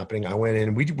finally happening. I went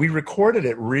in, we recorded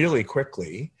it really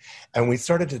quickly, and we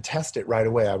started to test it right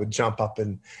away. I would jump up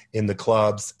in the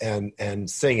clubs and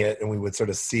sing it, and we would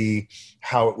sort of see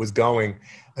how it was going.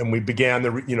 And we began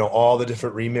all the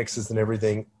different remixes and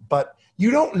everything. But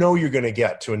you don't know you're going to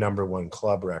get to a #1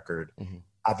 club record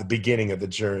at the beginning of the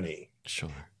journey. Sure.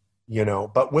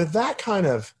 But with that kind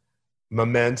of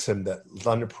momentum that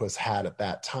Thunderpuss had at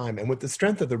that time, and with the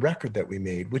strength of the record that we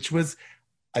made, which was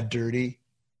a dirty,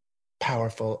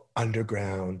 powerful,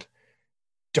 underground,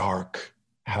 dark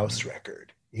house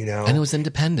record, And it was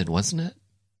independent, wasn't it?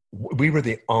 We were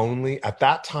at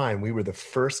that time, we were the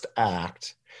first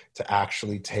act to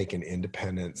actually take an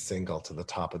independent single to the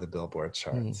top of the Billboard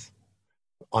charts.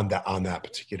 On that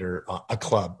particular a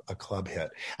club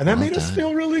hit, and that made us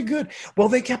feel really good. Well,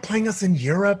 they kept playing us in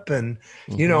Europe, and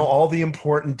all the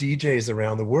important DJs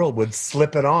around the world would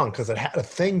slip it on because it had a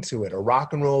thing to it, a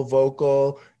rock and roll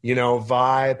vocal,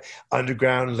 vibe,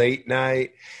 underground late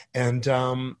night, and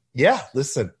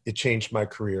listen, it changed my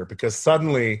career, because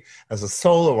suddenly, as a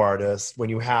solo artist, when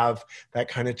you have that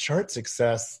kind of chart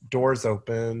success, doors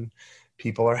open.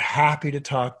 People are happy to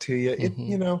talk to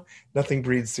you. Nothing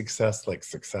breeds success like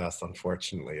success,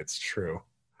 unfortunately. It's true.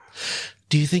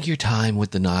 Do you think your time with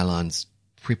the Nylons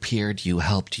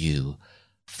helped you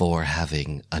for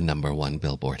having a #1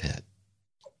 Billboard hit?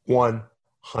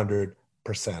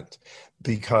 100%.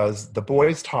 Because the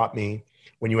boys taught me,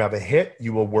 when you have a hit,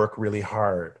 you will work really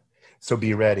hard. So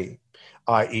be ready.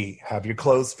 I.e., have your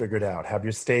clothes figured out, have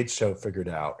your stage show figured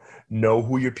out, know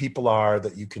who your people are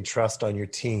that you can trust on your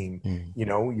team,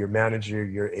 your manager,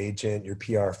 your agent, your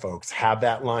PR folks, have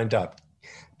that lined up.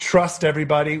 Trust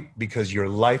everybody, because your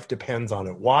life depends on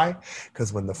it. Why?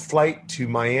 Because when the flight to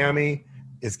Miami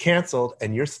is canceled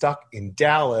and you're stuck in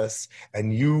Dallas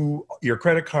and your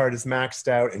credit card is maxed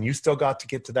out and you still got to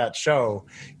get to that show,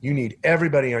 you need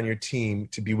everybody on your team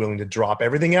to be willing to drop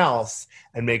everything else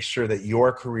and make sure that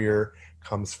your career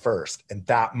comes first in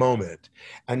that moment.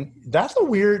 And that's a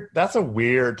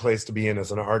weird place to be in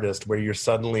as an artist, where you're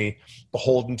suddenly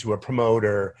beholden to a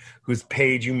promoter who's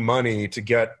paid you money to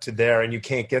get to there and you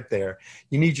can't get there.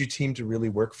 You need your team to really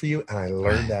work for you. And I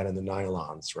learned that in the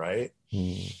Nylons, right?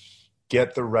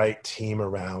 Get the right team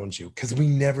around you, because we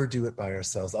never do it by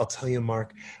ourselves. I'll tell you,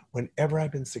 Mark, whenever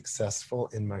I've been successful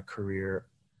in my career,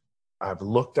 I've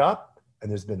looked up and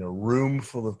there's been a room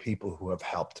full of people who have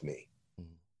helped me.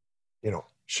 You know,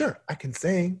 sure, I can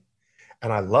sing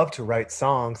and I love to write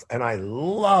songs and I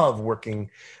love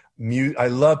I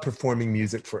love performing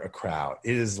music for a crowd.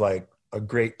 It is like a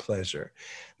great pleasure.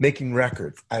 Making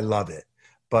records, I love it.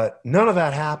 But none of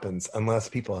that happens unless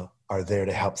people are there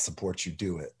to help support you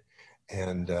do it.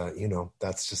 And, you know,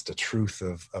 that's just a truth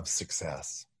of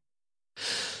success.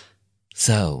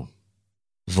 So,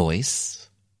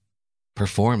 voice,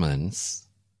 performance,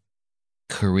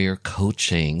 career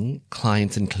coaching,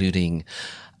 clients including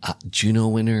Juno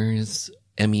winners,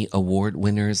 Emmy Award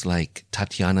winners like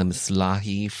Tatiana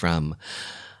Mislahi from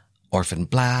Orphan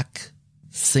Black,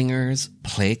 Singers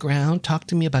Playground. Talk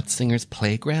to me about Singers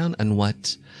Playground and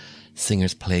what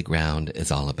Singers Playground is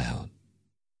all about.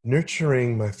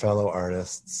 Nurturing my fellow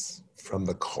artists from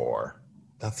the core.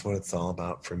 That's what it's all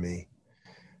about for me.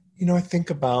 You know, I think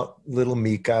about little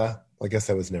Micah. I guess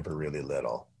I was never really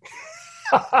little.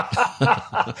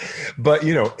 But,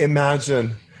 you know,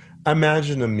 imagine a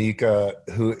Micah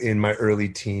who in my early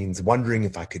teens wondering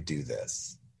if I could do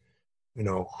this. You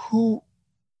know,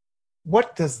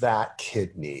 what does that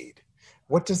kid need?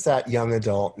 What does that young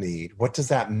adult need? What does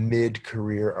that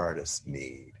mid-career artist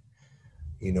need?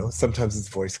 You know, sometimes it's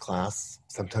voice class.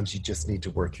 Sometimes you just need to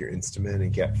work your instrument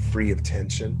and get free of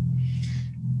tension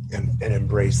and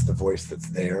embrace the voice that's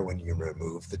there when you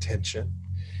remove the tension.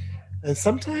 And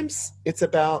sometimes it's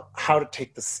about how to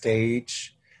take the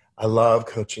stage. I love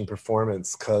coaching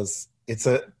performance because it's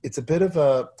a bit of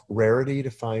a rarity to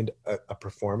find a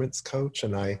performance coach.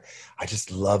 And I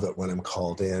just love it when I'm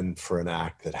called in for an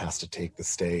act that has to take the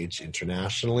stage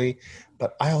internationally.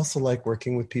 But I also like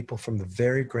working with people from the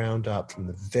very ground up, from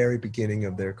the very beginning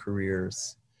of their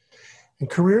careers. And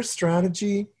career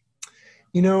strategy,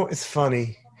 you know, it's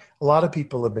funny. A lot of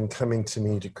people have been coming to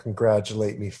me to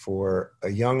congratulate me for a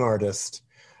young artist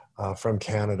from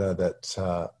Canada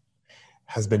that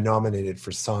has been nominated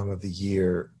for Song of the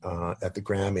Year at the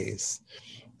Grammys.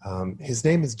 His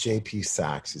name is JP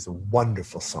Sachs. He's a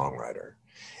wonderful songwriter.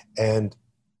 And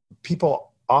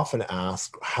people often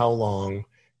ask, how long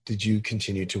did you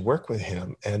continue to work with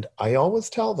him? And I always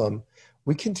tell them,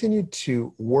 we continued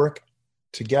to work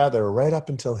together right up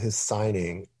until his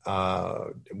signing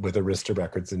with Arista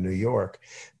Records in New York,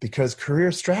 because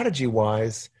career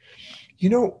strategy-wise, you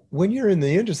know, when you're in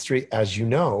the industry, as you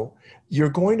know, you're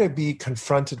going to be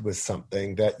confronted with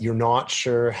something that you're not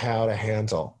sure how to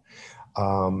handle.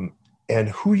 And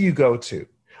who you go to.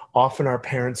 Often our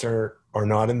parents are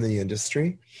not in the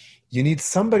industry. You need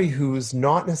somebody who's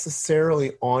not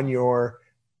necessarily on your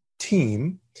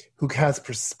team, who has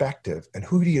perspective, and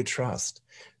who do you trust?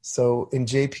 So in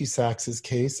JP Sachs's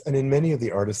case, and in many of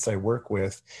the artists I work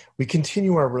with, we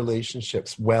continue our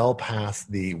relationships well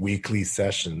past the weekly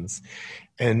sessions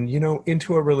and, you know,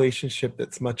 into a relationship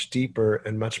that's much deeper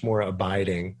and much more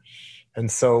abiding. And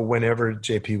so whenever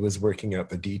JP was working out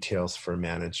the details for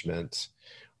management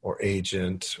or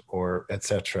agent or et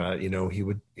cetera, you know, he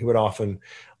would often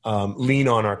lean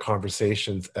on our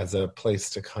conversations as a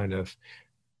place to kind of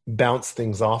bounce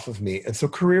things off of me. And so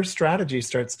career strategy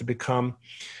starts to become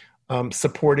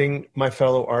supporting my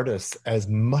fellow artists as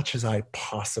much as I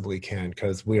possibly can,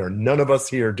 because we are none of us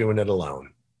here doing it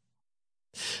alone.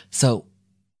 So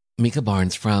Micah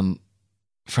Barnes, from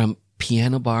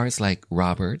piano bars like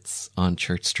Roberts on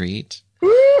Church Street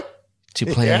to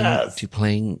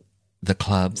playing the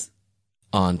clubs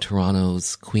on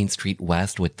Toronto's Queen Street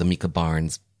West with the Micah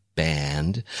Barnes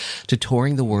Band, to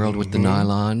touring the world with the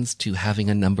Nylons, to having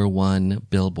a #1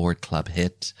 Billboard club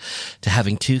hit, to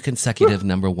having 2 consecutive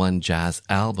 #1 jazz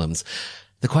albums.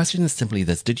 The question is simply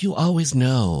this: did you always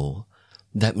know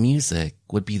that music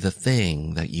would be the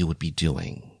thing that you would be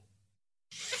doing?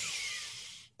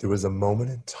 There was a moment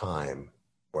in time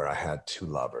where I had 2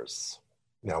 lovers.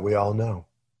 Now we all know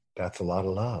that's a lot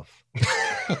of love.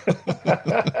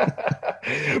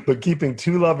 But keeping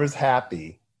 2 lovers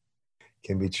happy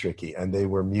can be tricky. And they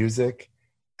were music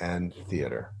and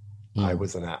theater. I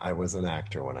was an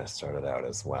actor when I started out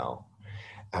as well.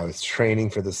 I was training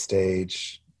for the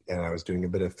stage and I was doing a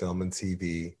bit of film and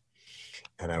TV,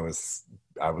 and I was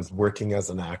working as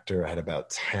an actor. I had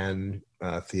about 10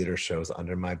 theater shows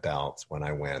under my belt when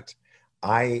I went.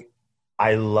 I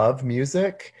love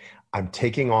music. I'm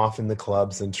taking off in the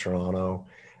clubs in Toronto.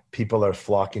 People are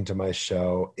flocking to my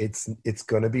show. It's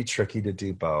going to be tricky to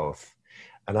do both.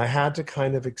 And I had to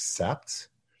kind of accept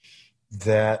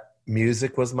that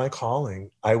music was my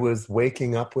calling. I was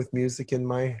waking up with music in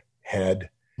my head.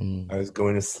 I was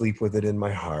going to sleep with it in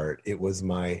my heart. It was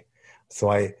my, so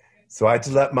I had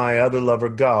to let my other lover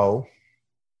go.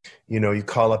 You know, you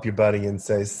call up your buddy and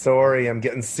say, sorry, I'm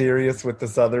getting serious with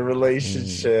this other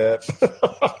relationship.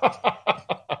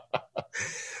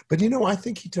 But, you know, I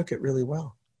think he took it really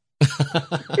well.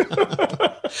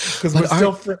 Because we're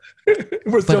still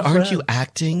friends. Aren't you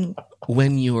acting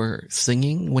when you're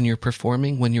singing, when you're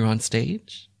performing, when you're on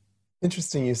stage?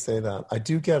 Interesting you say that. I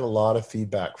do get a lot of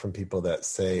feedback from people that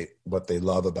say what they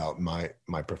love about my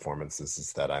performances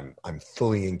is that I'm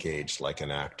fully engaged like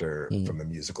an actor from a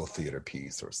musical theater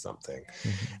piece or something.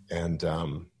 And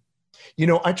you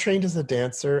know, I trained as a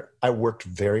dancer. I worked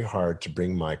very hard to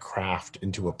bring my craft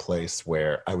into a place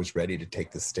where I was ready to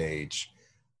take the stage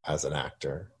as an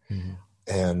actor.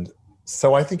 And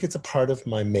so I think it's a part of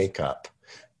my makeup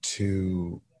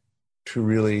to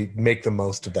really make the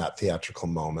most of that theatrical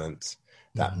moment,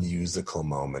 that musical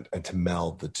moment, and to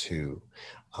meld the two.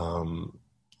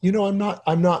 You know,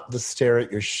 I'm not the stare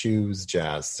at your shoes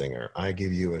jazz singer. I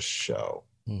give you a show.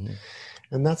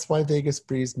 And that's why Vegas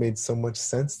Breeze made so much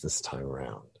sense this time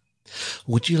around.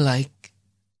 Would you like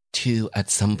to, at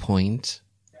some point,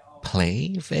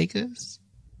 play Vegas?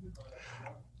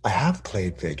 I have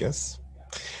played Vegas,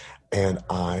 and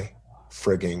I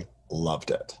frigging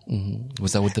loved it.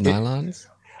 Was that with the Nylons?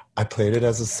 I played it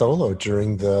as a solo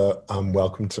during the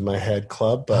Welcome to My Head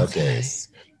Club days.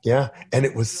 Yeah, and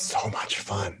it was so much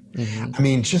fun. I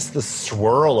mean, just the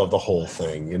swirl of the whole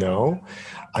thing, you know?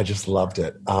 I just loved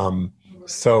it.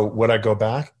 So would I go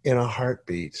back? In a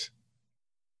heartbeat.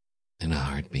 In a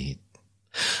heartbeat.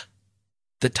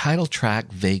 The title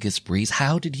track, Vegas Breeze,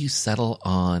 how did you settle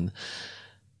on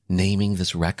naming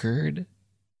this record,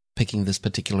 picking this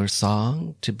particular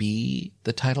song to be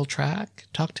the title track?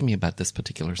 Talk to me about this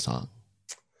particular song.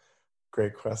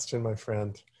 Great question, my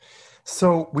friend.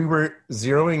 So we were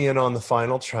zeroing in on the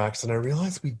final tracks, and I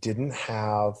realized we didn't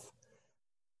have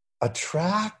a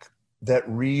track that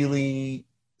really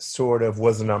sort of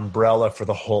was an umbrella for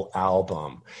the whole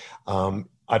album,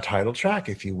 a title track,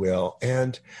 if you will.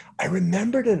 And I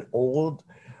remembered an old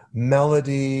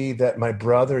melody that my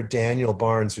brother Daniel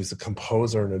Barnes, who's a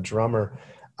composer and a drummer,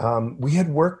 we had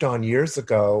worked on years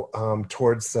ago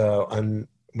towards when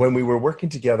we were working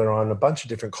together on a bunch of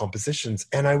different compositions.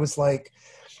 And I was like,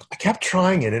 I kept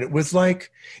trying it, and it was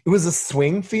a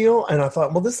swing feel, and I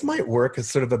thought, well, this might work as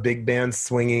sort of a big band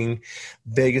swinging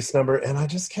Vegas number, and I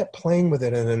just kept playing with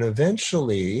it, and then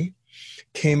eventually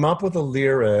came up with a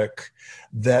lyric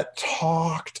that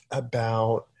talked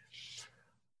about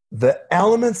the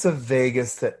elements of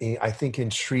Vegas that I think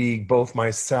intrigue both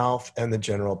myself and the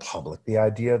general public. The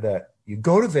idea that you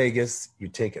go to Vegas, you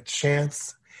take a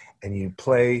chance, and you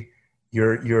play.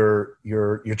 You're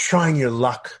trying your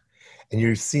luck, and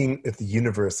you're seeing if the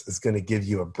universe is going to give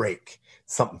you a break.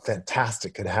 Something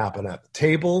fantastic could happen at the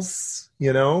tables.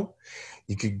 You know,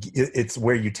 it's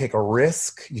where you take a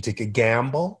risk, you take a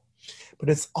gamble, but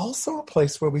it's also a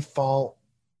place where we fall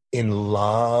in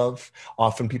love.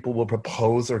 Often people will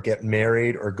propose or get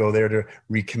married or go there to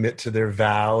recommit to their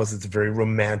vows. It's a very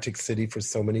romantic city for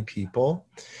so many people.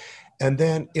 And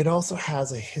then it also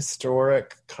has a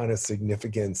historic kind of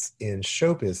significance in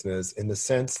show business in the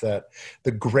sense that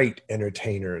the great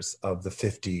entertainers of the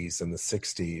 50s and the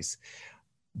 60s,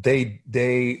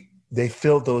 they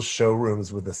filled those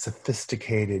showrooms with a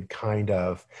sophisticated kind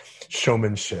of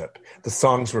showmanship. The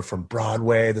songs were from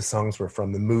Broadway, the songs were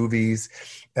from the movies,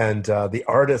 and the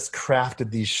artists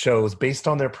crafted these shows based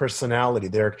on their personality,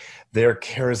 their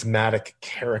charismatic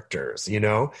characters, you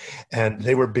know, and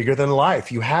they were bigger than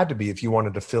life. You had to be if you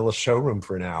wanted to fill a showroom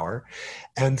for an hour.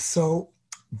 And so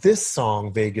this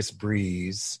song, Vegas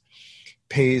Breeze,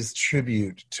 pays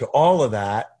tribute to all of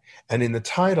that. And in the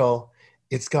title,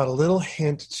 it's got a little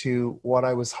hint to what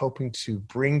I was hoping to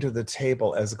bring to the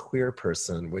table as a queer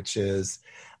person, which is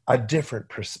a different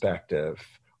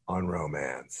perspective on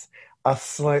romance, a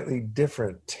slightly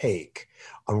different take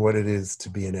on what it is to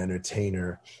be an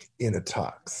entertainer in a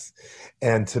tux,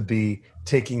 and to be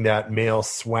taking that male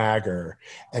swagger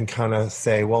and kind of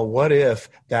say, well, what if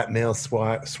that male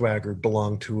swagger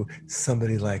belonged to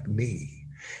somebody like me?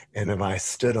 And if I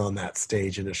stood on that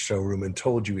stage in a showroom and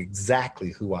told you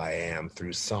exactly who I am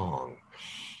through song,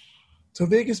 So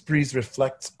Vegas Breeze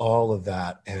reflects all of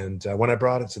that. And when I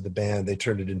brought it to the band, they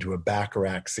turned it into a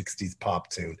Bacharach 60s pop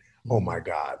tune. Oh my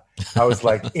God. I was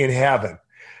like in heaven.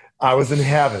 I was in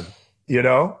heaven, you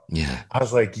know? Yeah. I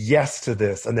was like, yes to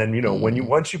this. And then, you know,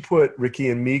 once you put Ricky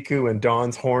and Miku and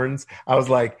Dawn's horns, I was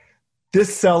like,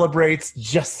 this celebrates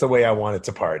just the way I want it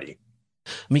to party.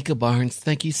 Micah Barnes,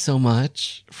 thank you so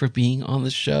much for being on the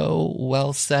show.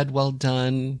 Well said, well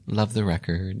done. Love the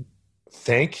record.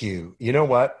 Thank you. You know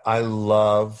what? I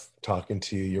love talking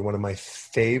to you. You're one of my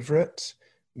favorite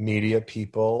media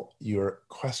people. Your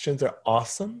questions are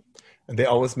awesome. And they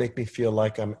always make me feel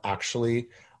like I'm actually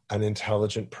an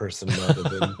intelligent person rather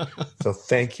than. So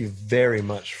thank you very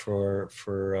much for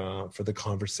the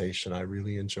conversation. I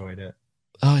really enjoyed it.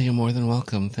 Oh, you're more than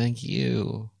welcome. Thank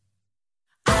you.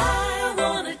 I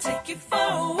wanna take you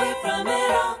far away from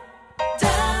it all.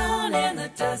 Down in the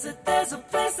desert, there's a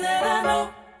place that I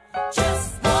know.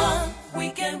 Just one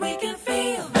weekend, we can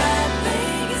feel that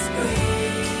Vegas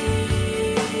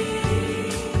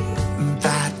breeze.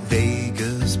 That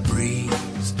Vegas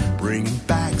breeze, bringing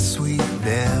back sweet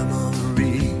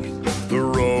memories. The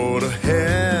road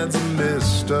ahead's a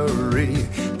mystery,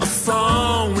 a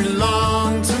song we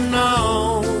long to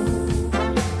know.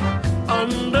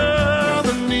 Under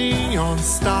the neon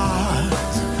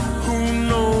stars, who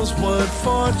knows what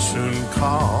fortune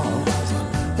calls?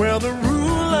 Where the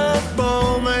roulette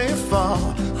ball may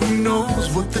fall, who knows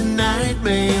what the night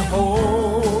may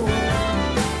hold?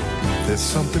 There's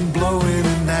something blowing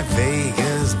in that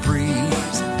Vegas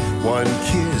breeze. One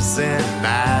kiss and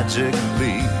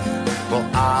magically, well,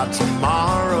 our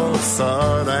tomorrow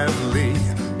suddenly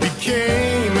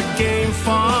became a game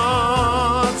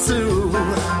for two.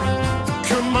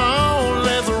 Come on,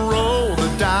 let's roll the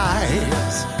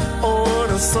dice.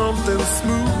 Order something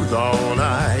smooth on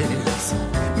ice.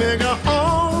 Make our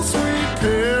own sweet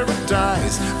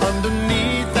paradise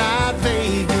underneath that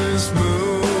Vegas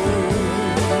moon.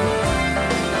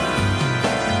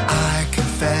 I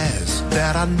confess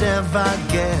that I never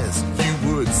guessed you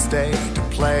would stay to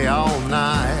play all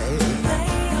night.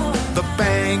 The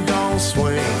band gon'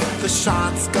 swing, the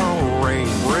shots gon' ring,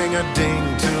 ring a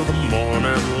ding till the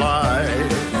morning light.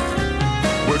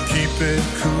 We'll keep it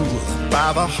cool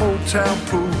by the hotel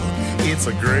pool. It's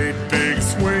a great big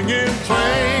swinging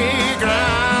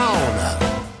playground.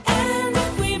 And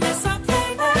if we miss our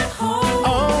play back home,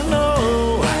 oh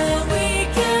no, well, we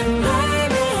can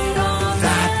blame it on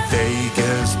that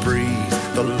Vegas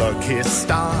breeze. The luckiest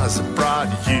stars have brought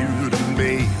you to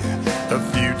me. The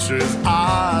future's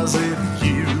ours if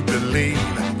you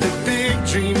believe that big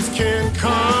dreams can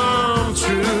come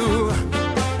true.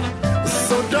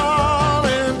 So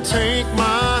darling, take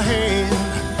my hand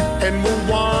and we'll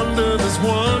wander this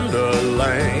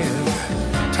wonderland.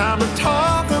 Time to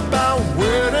talk about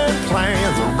wedding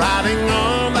plans, riding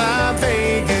on that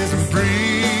Vegas breeze.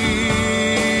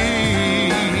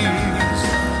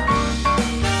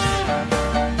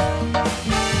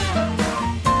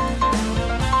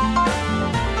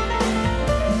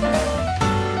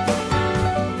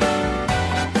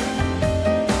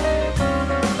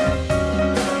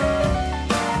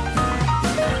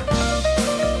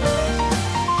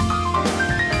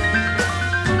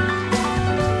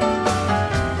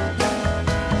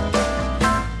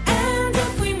 And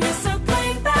if we miss our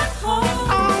play back home,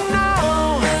 Oh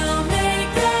no, we'll make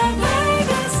that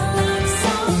Vegas look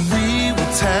so we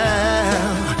will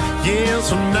tell years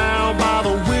from now by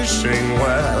the wishing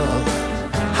well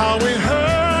how we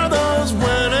heard those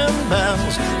wedding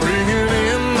bells ringing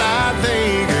in that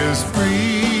Vegas breeze.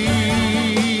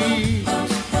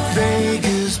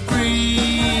 Vegas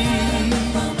breeze,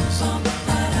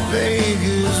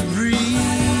 Vegas breeze.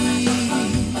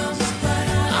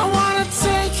 I wanna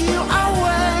take you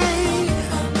away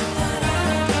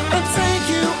and take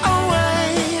you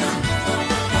away.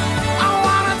 I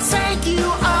wanna take you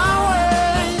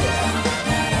away.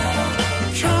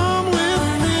 Come with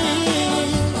me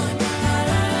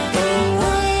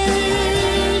away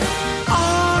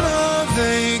on a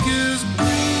Vegas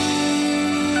breeze.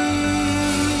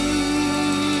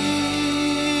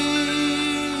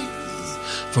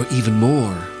 For even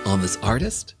more on this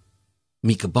artist,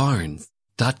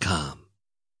 MicahBarnes.com.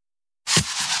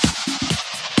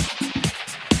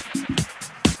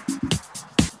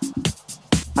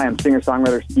 Hi, I'm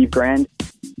singer-songwriter Steve Grand.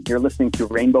 You're listening to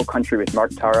Rainbow Country with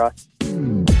Mark Tara.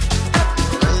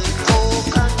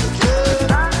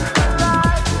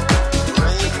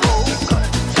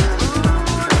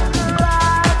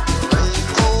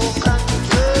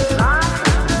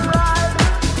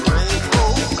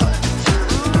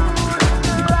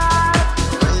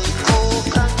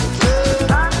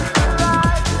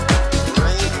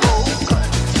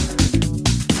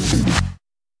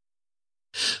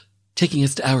 Taking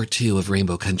us to hour 2 of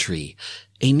Rainbow Country,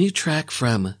 a new track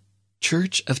from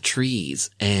Church of Trees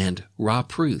and Raw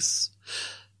Pruce,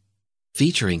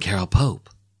 featuring Carol Pope,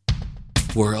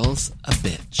 World's a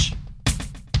Bitch.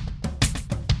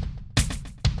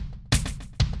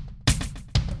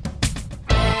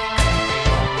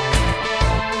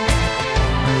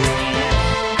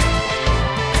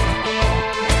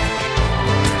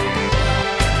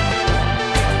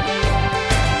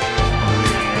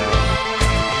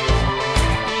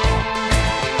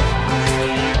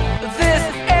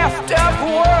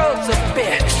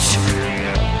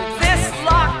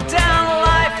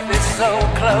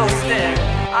 Closed in.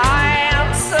 I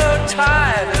am so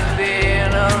tired of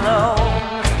being alone.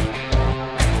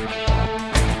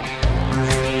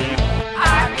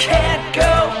 I can't go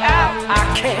out,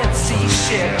 I can't see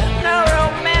shit. No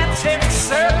romantic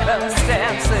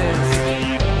circumstances.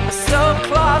 So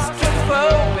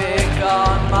claustrophobic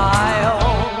on my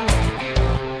own.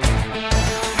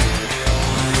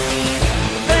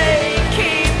 They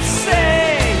keep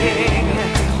saying,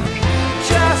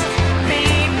 just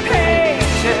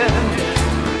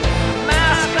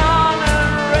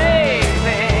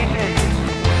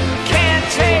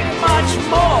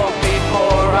more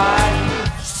before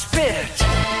I spit.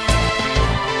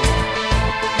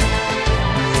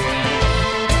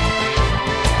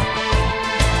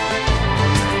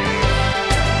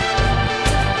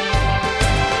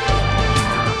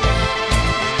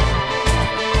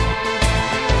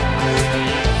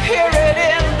 Hear it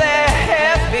in their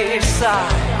heavy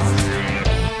sighs,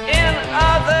 in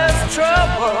others'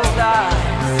 troubled eyes.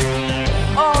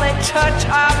 Only touch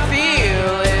I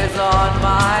feel is on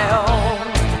my own.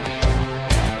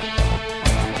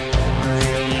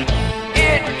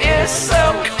 It is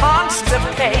so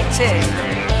constipating.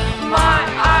 My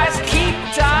eyes keep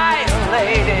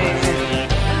dilating.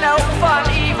 No fun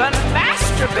even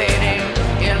masturbating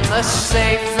in the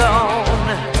safe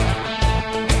zone.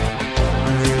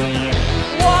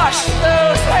 Wash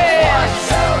those hands. Wash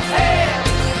those hands.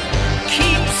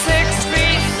 Keep 6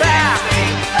 feet back.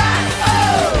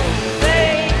 Oh,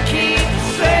 they keep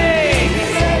saying,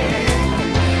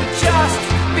 just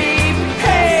be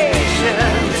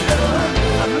patient.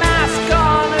 A mask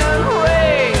on and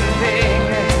raving.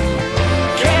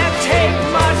 Can't take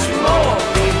much more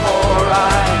before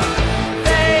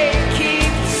they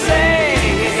keep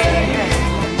saying,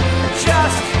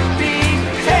 just be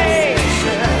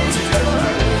patient.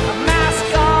 A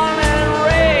mask on and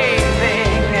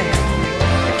raving.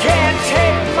 Can't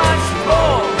take much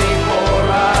more before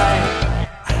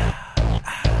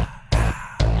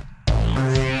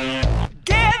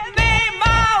give me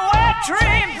my wet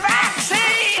dream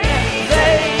vaccine.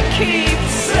 They keep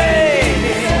saying,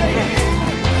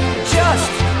 just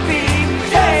be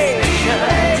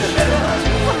patient.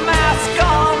 A mask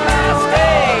on and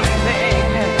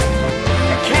raving.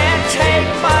 Can't take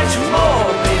much more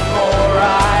before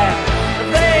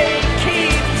they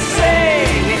keep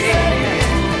saying,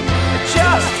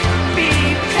 just be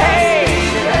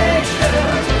patient.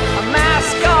 A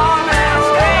mask on and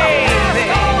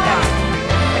raving.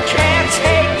 Can't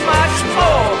take much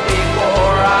more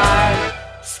before I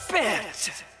spit.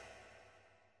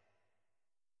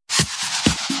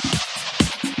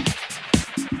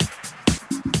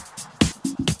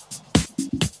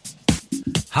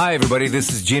 Hi, everybody.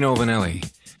 This is Gino Vanelli.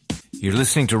 You're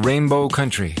listening to Rainbow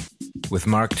Country with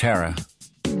Mark Tara.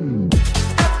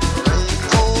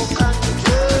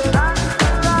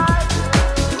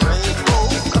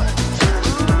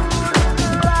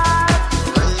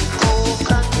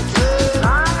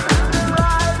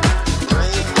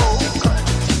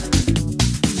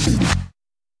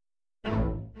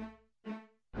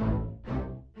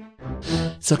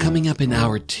 So coming up in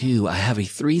hour 2, I have a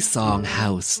 3-song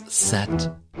house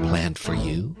set planned for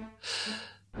you.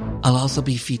 I'll also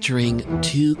be featuring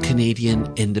 2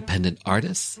 Canadian independent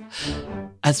artists,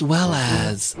 as well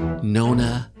as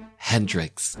Nona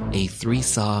Hendricks, a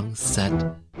 3-song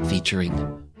set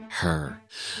featuring her.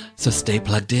 So stay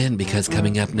plugged in, because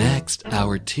coming up next,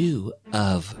 hour 2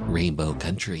 of Rainbow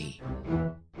Country.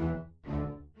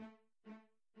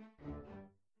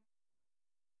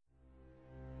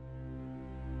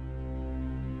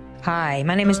 Hi,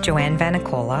 my name is Joanne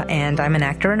Vanicola, and I'm an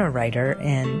actor and a writer,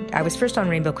 and I was first on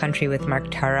Rainbow Country with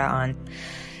Mark Tara on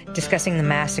discussing the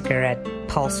massacre at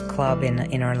Pulse Club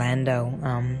in Orlando.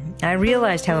 I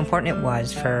realized how important it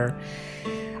was for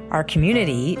our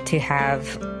community to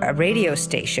have a radio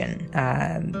station,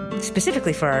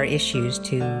 specifically for our issues,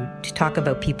 to talk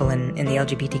about people in the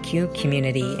LGBTQ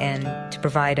community, and to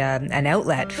provide an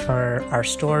outlet for our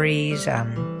stories,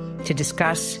 to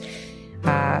discuss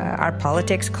our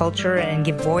politics, culture, and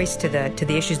give voice to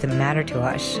the issues that matter to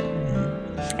us.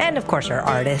 And of course, our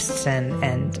artists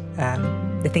and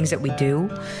the things that we do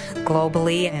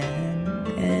globally,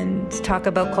 and talk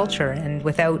about culture. And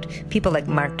without people like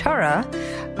Mark Tara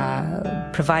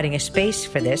providing a space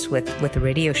for this with a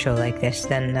radio show like this,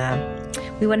 then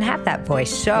we wouldn't have that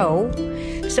voice. So,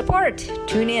 support,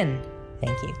 tune in.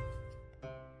 Thank you.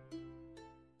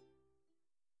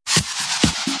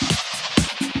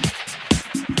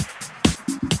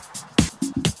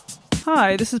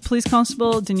 Hi, this is Police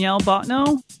Constable Danielle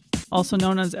Botno, also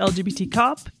known as LGBT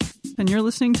Cop, and you're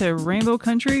listening to Rainbow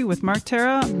Country with Mark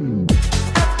Tara.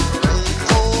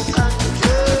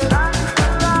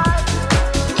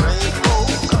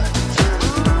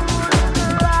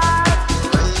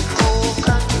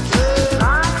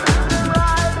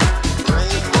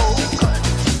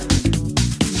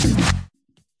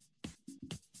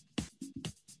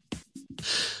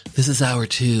 This is hour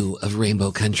 2 of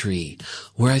Rainbow Country,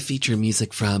 where I feature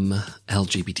music from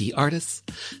LGBT artists,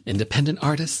 independent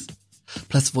artists,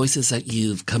 plus voices that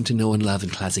you've come to know and love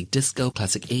in classic disco,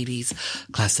 classic 80s,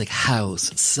 classic house.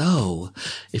 So,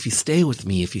 if you stay with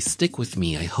me, if you stick with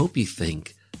me, I hope you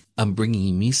think I'm bringing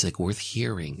you music worth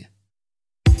hearing.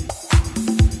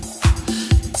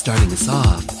 Starting us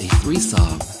off, a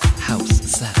 3-song house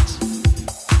set.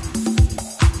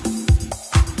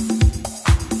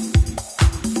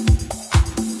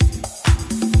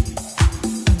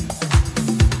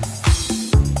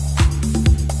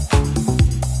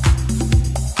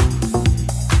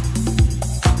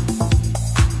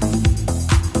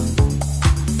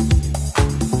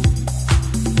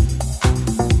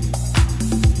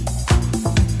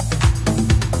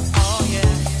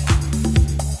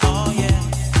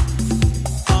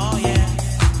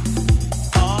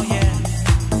 Oh yeah.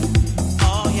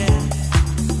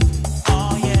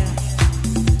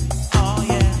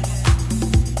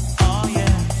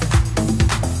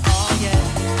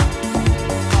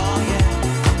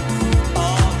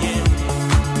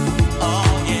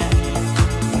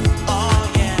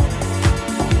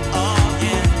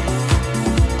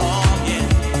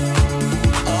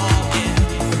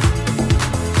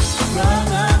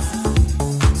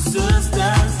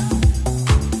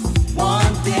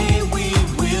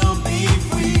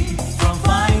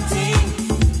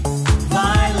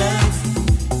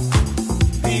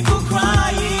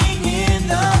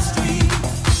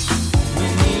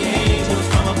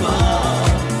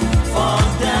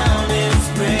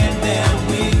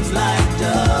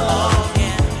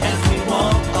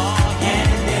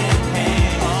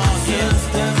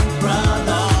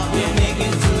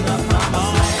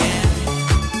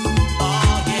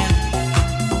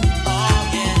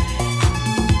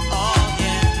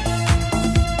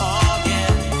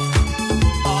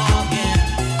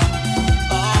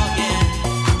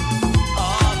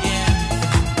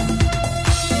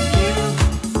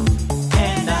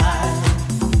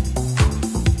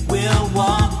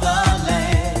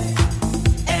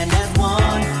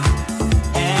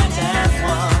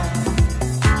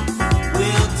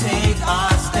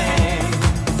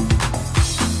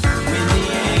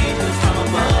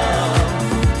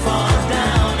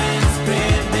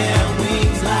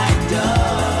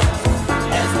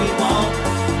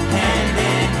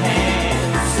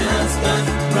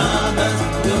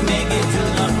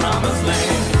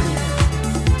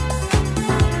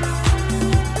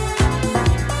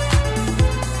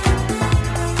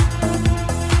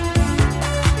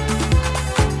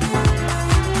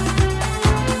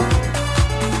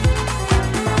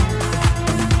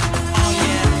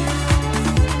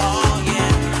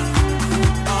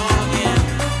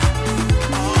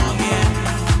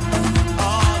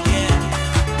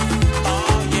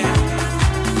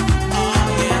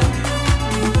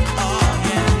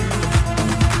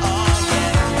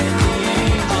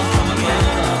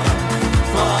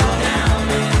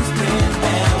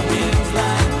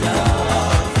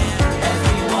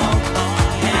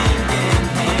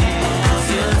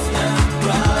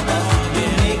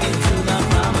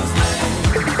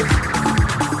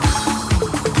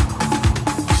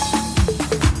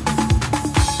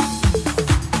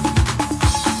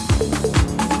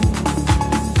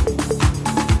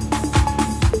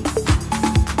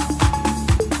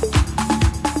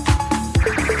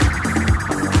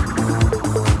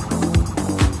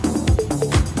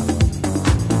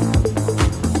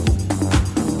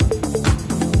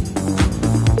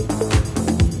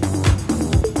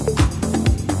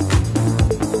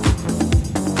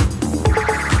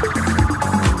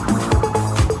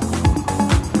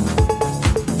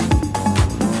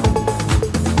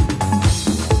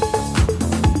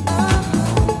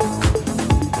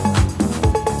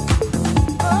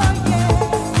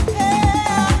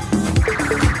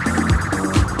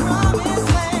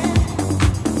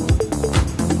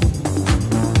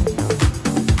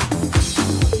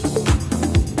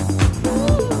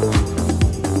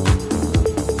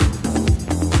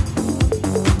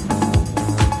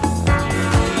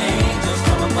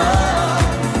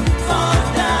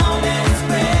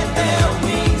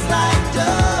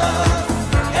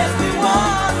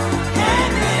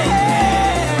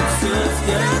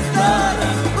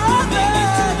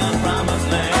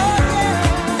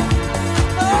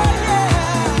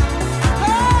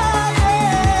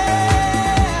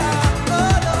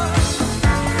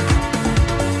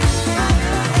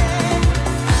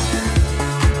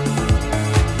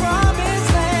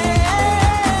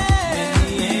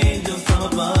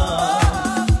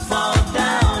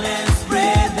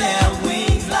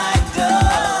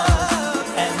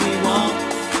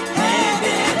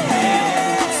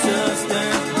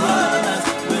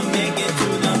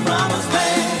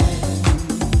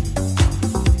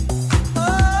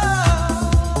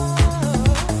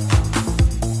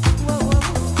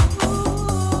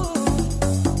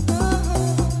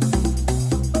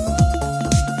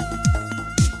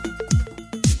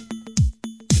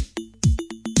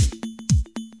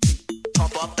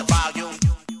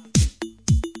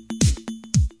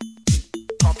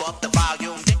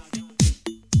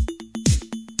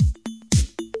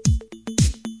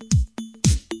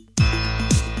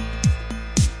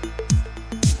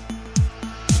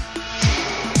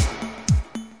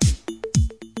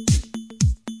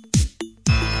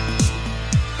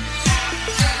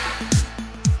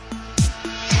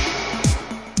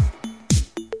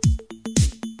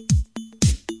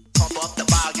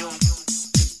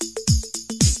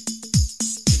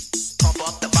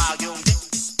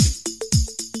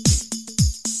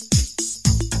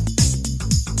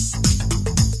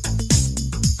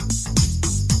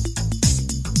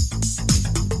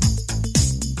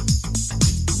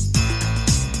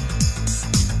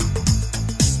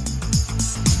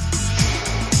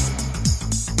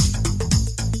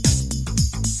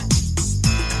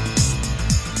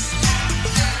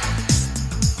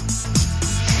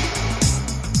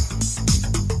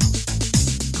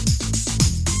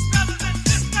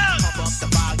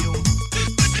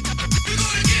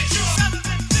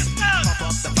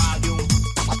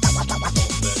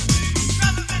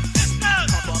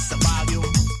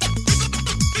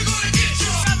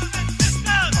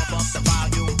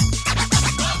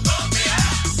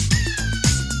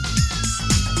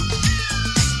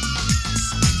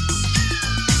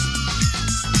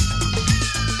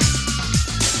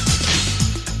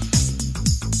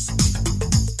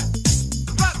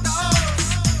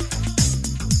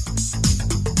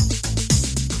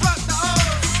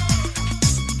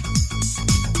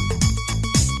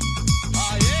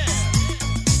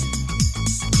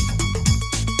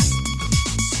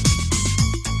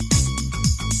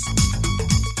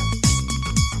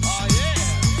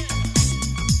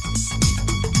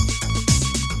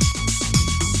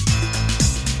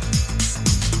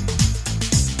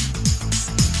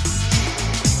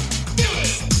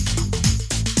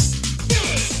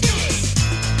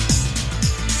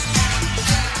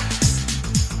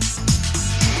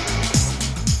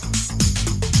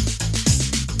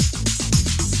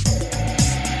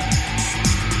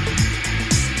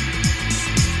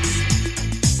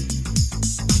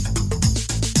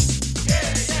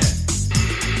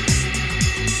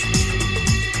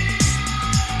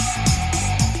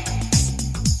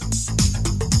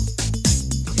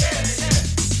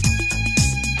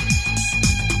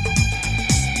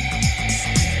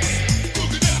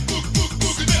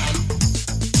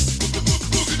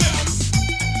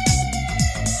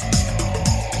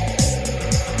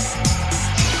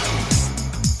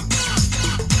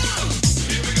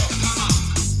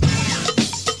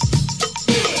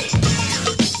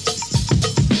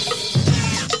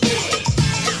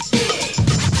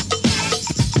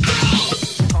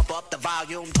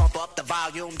 volume, pump up the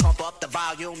volume, pump up the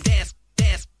volume, dance,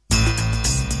 dance.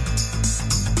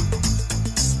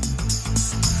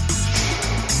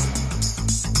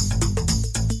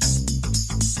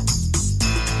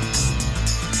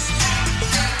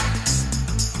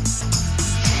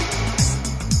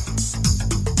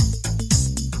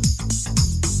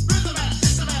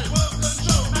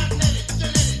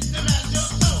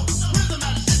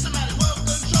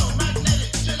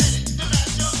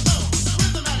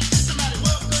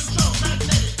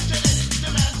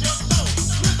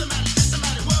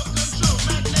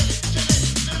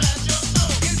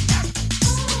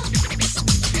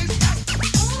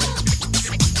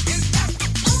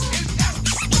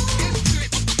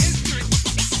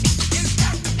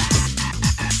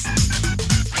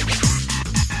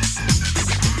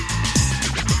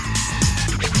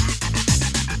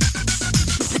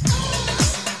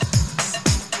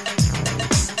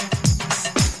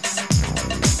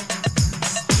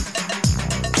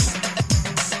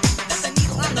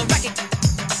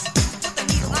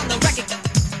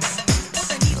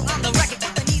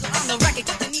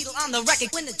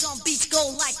 When the drum beats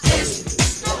go like this.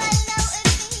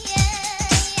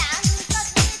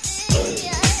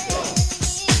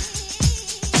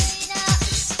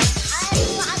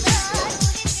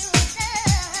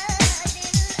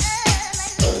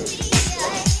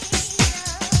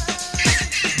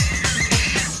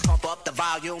 Pump up the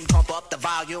volume, pump up the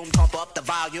volume, pump up the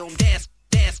volume, dance,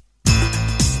 dance.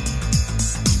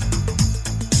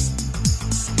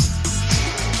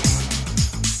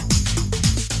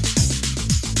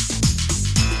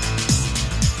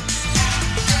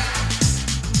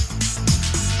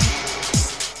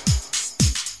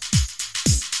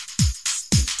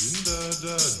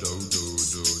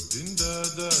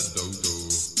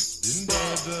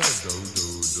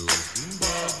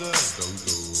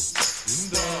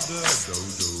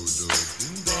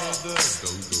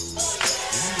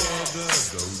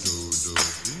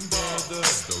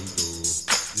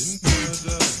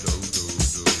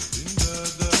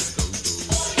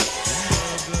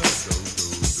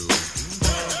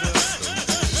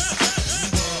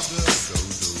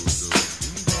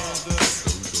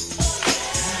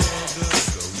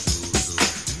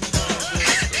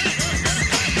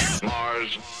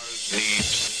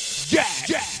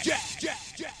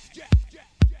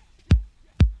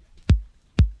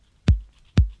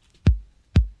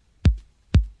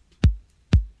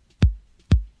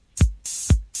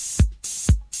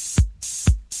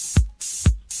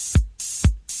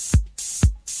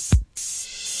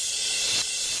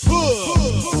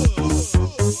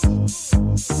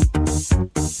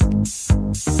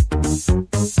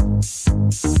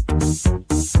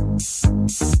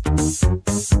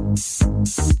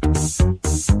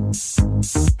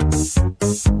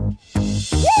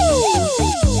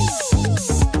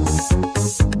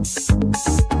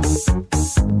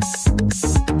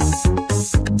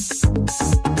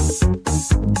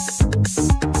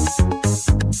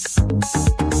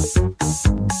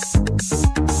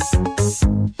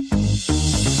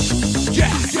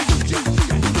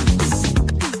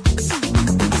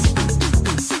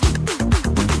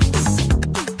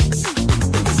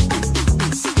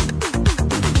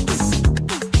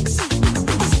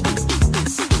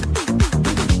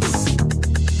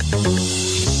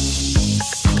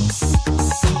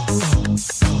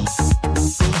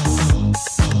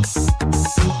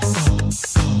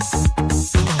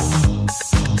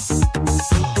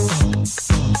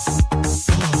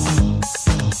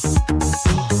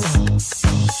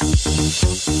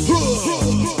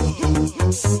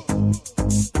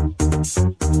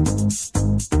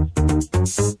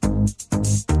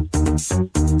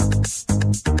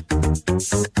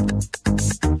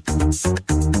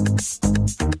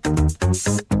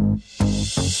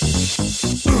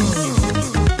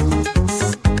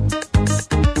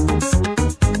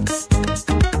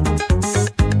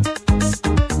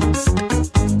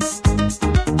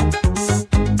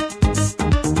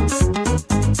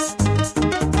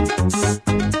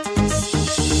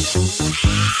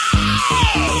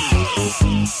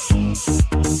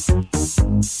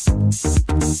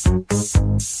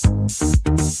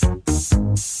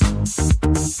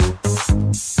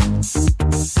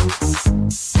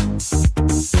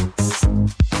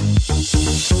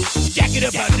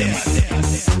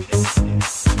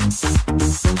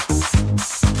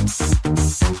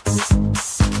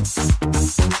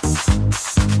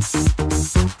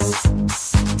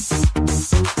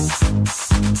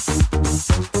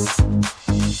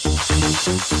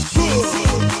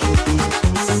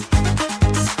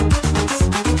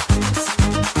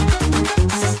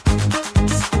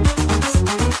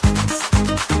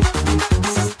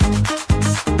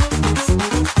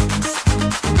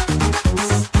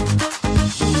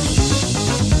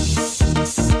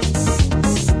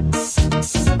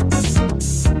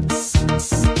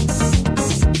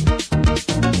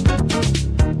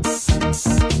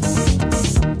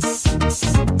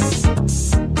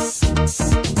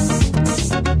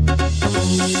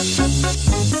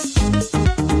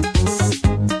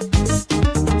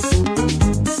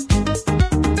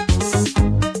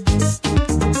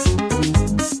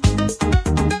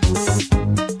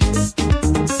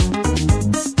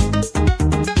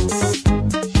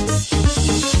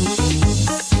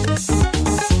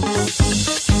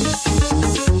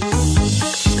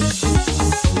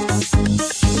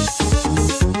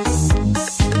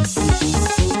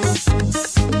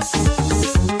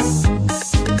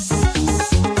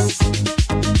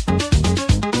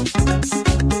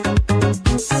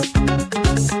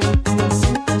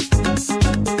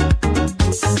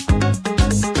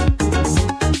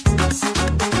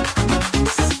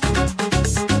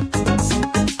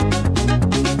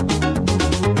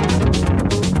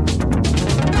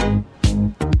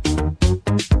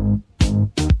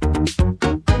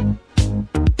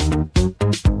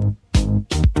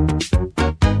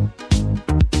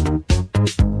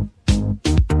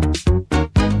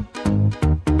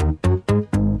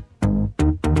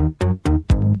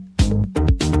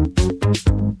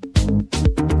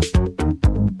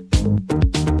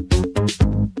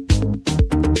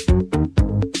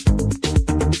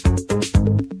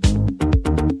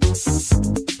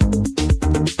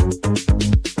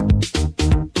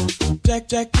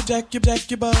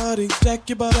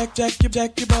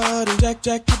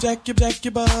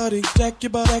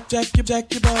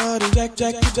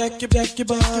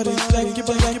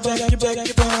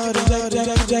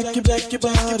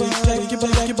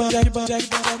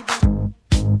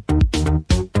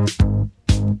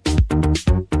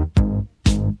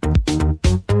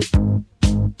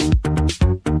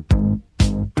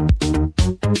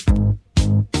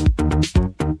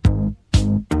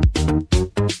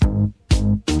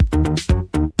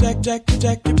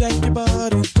 Jack your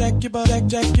body, jack your body,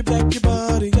 jack your body,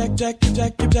 jack your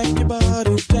body, jack your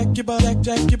body, jack your body, jack your body,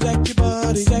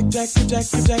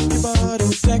 jack your body,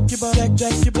 jack your body,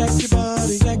 jack your body, jack your body.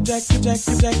 Jack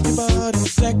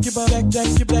your body,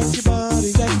 jack your body, jack your body, jack your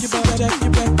body, jack your body, jack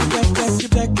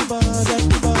your body, jack your body, jack your body, jack your body, jack your body, jack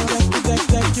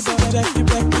your body, jack your body, jack your body,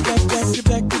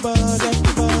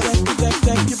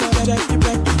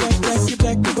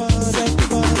 jack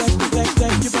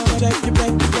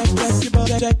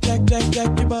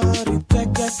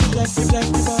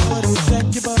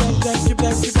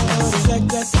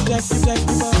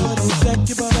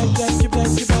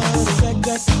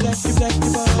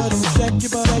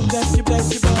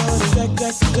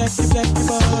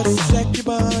your body,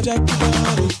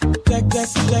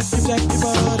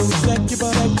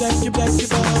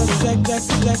 jack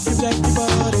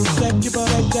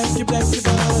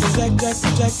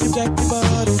your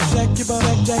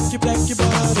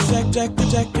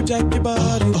body, jack your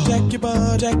body, jack your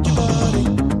body, jack your body,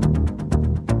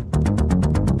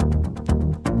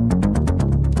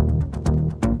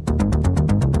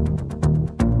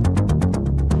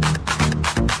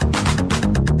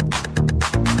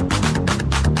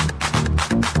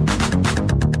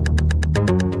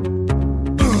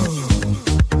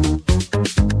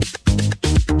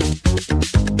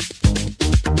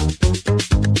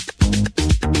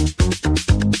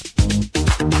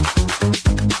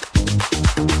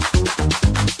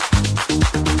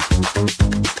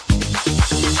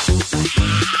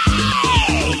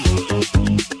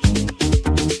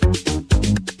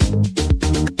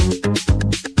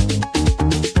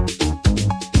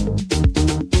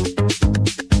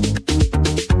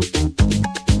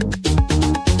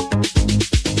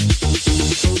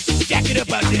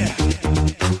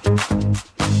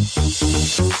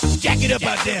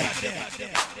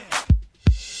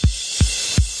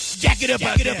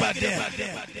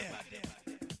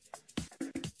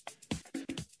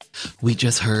 We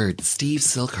just heard Steve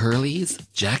Silk Hurley's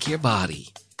Jack Your Body.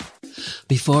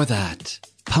 Before that,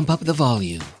 Pump Up the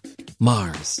Volume,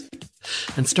 Mars.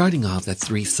 And starting off that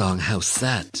 3-song house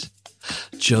set,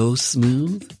 Joe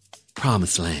Smooth,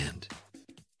 Promised Land.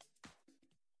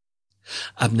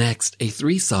 Up next, a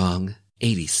 3-song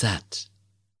 80s set.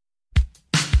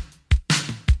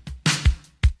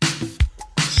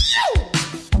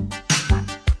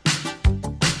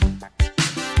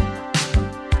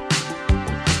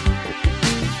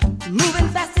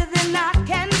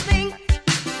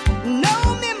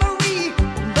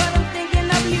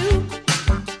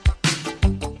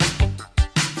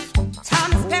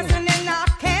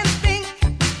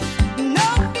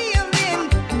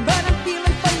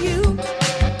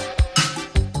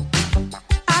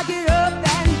 Get up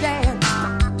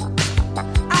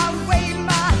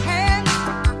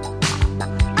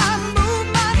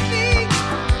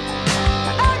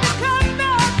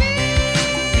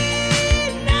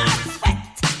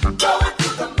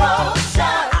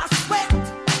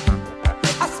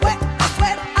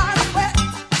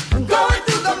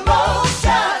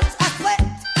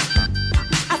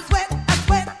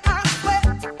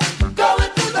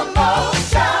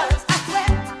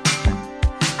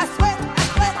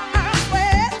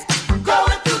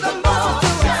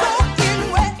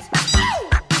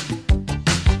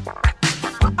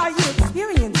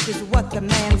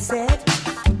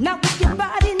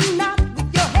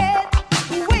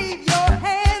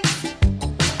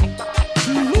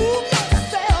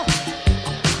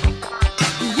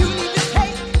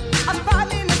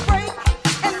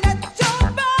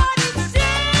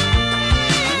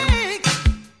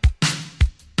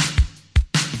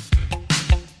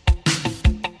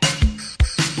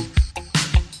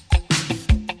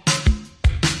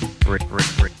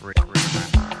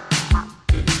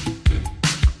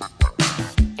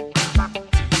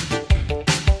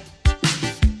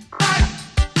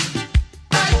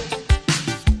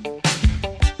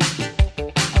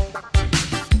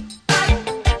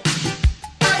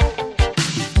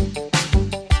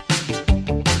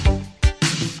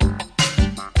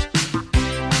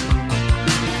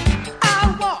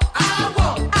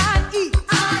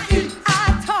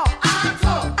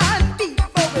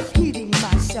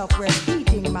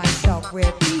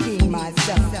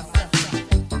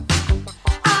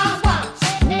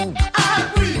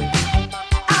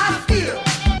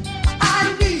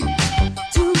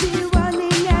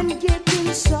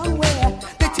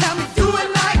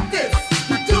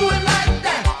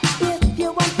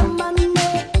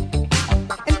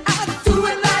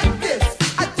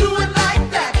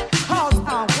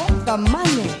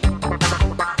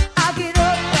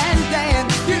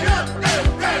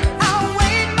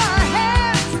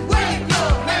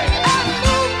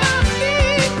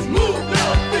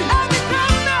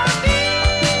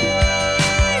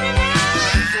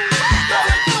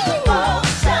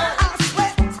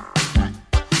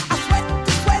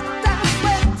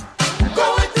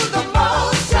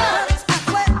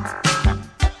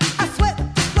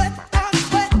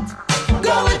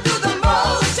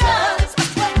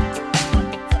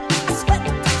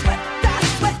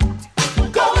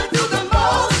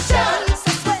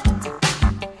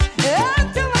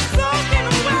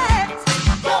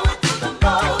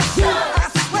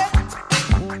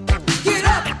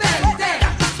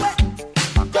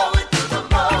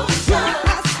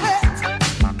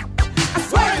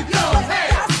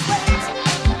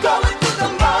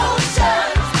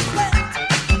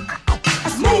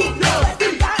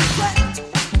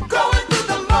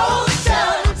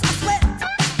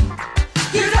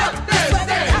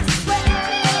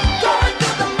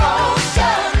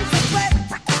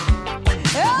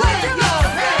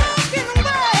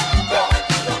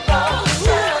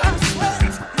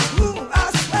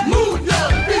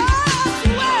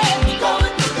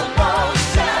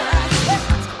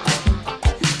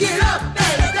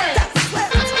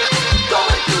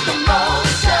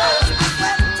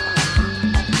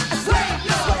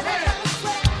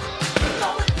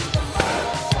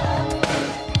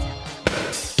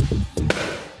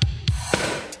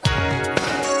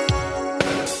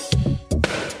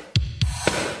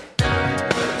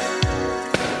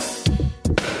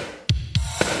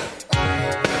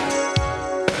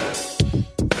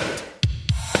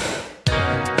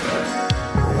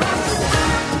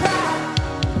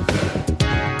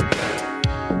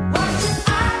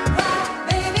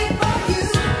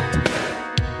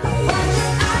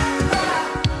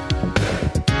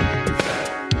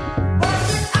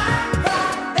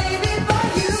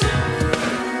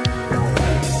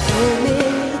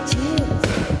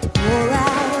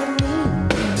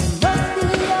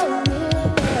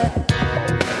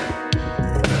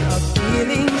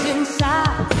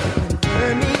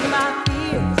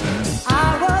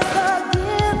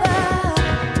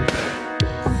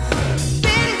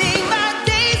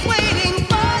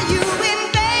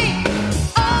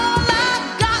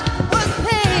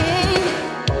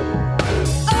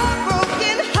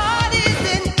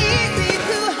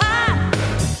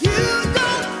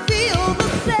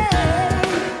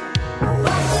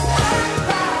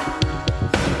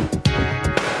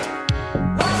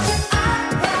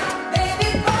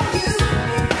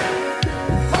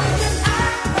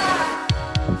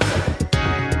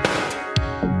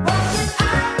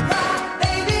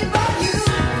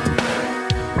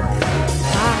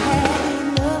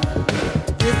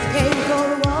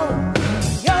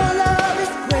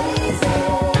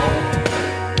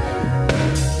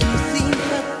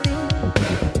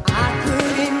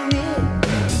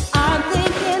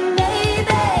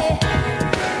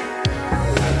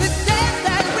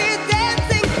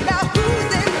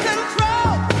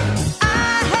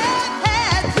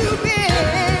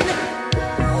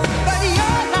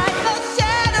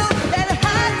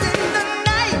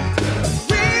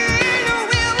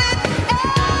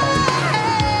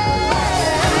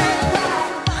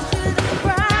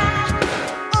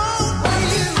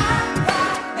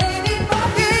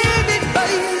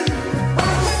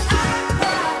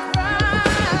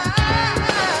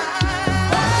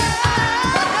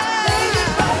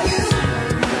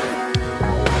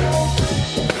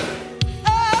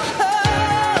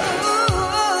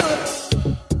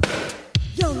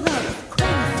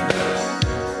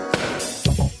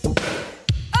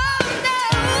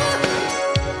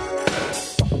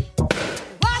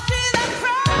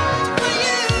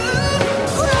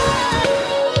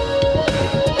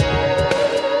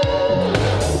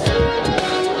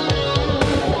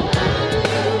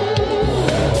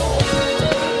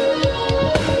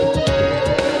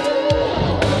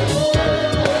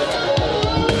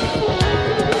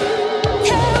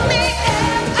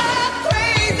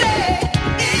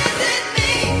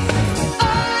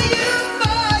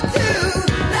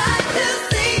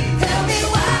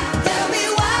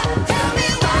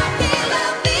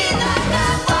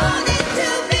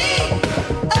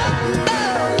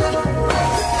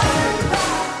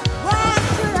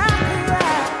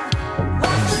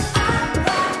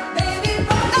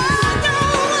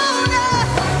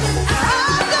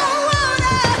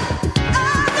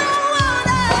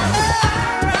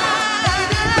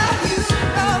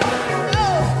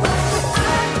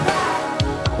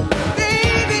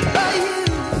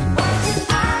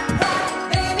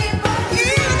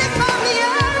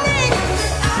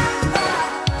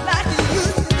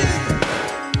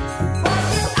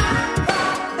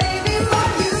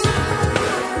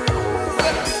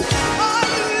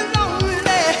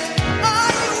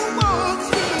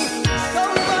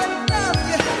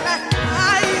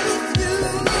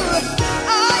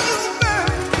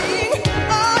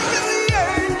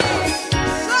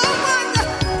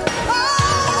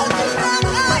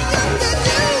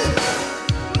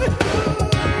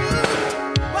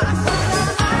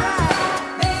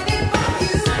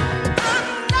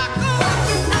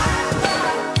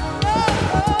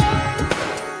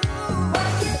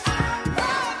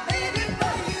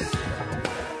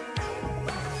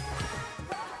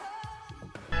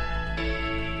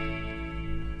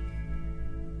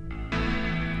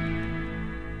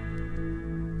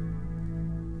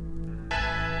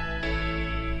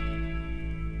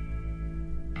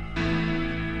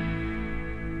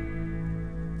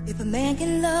man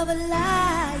can love a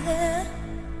liar,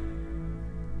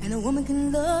 and a woman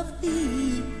can love a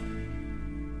thief.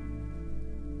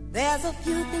 There's a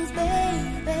few things,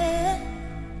 baby,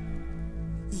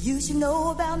 you should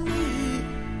know about me.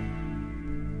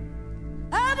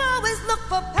 I've always looked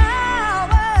for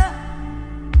power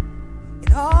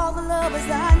in all the lovers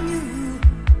I knew,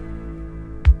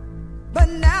 but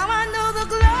now I know the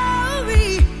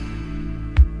glory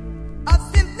of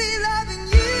simply loving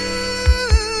you.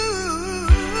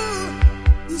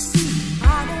 You see,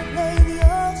 I don't play the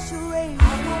old charade.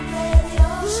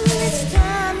 It's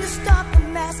time to stop the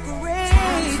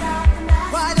masquerade.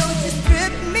 Why don't you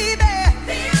strip me bare?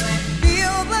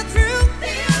 Feel the truth.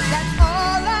 That's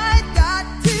all I got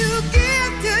to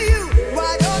give to you.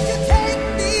 Why don't you take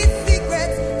these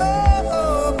secrets?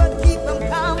 Oh, but keep them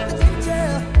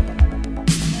confidential.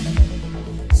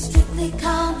 Strictly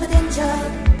confidential.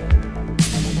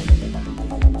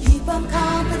 Keep them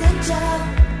confidential.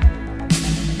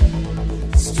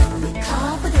 Strictly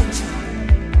confidential.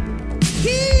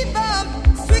 Keep them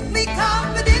strictly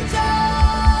confidential.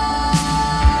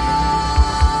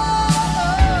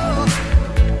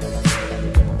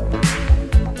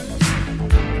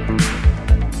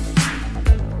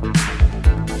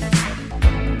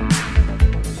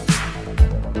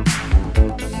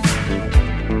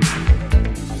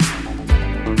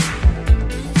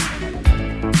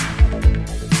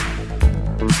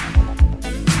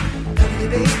 Lovely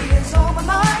baby is on my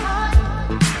mind.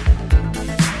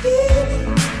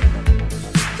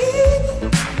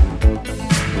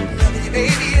 Lovely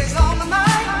baby is on my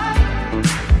mind.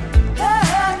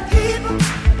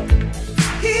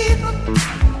 Keep 'em.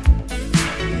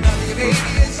 Lovely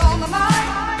baby is on my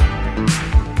mind.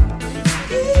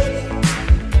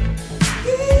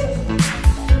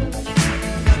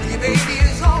 Lovely baby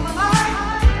is on my mind.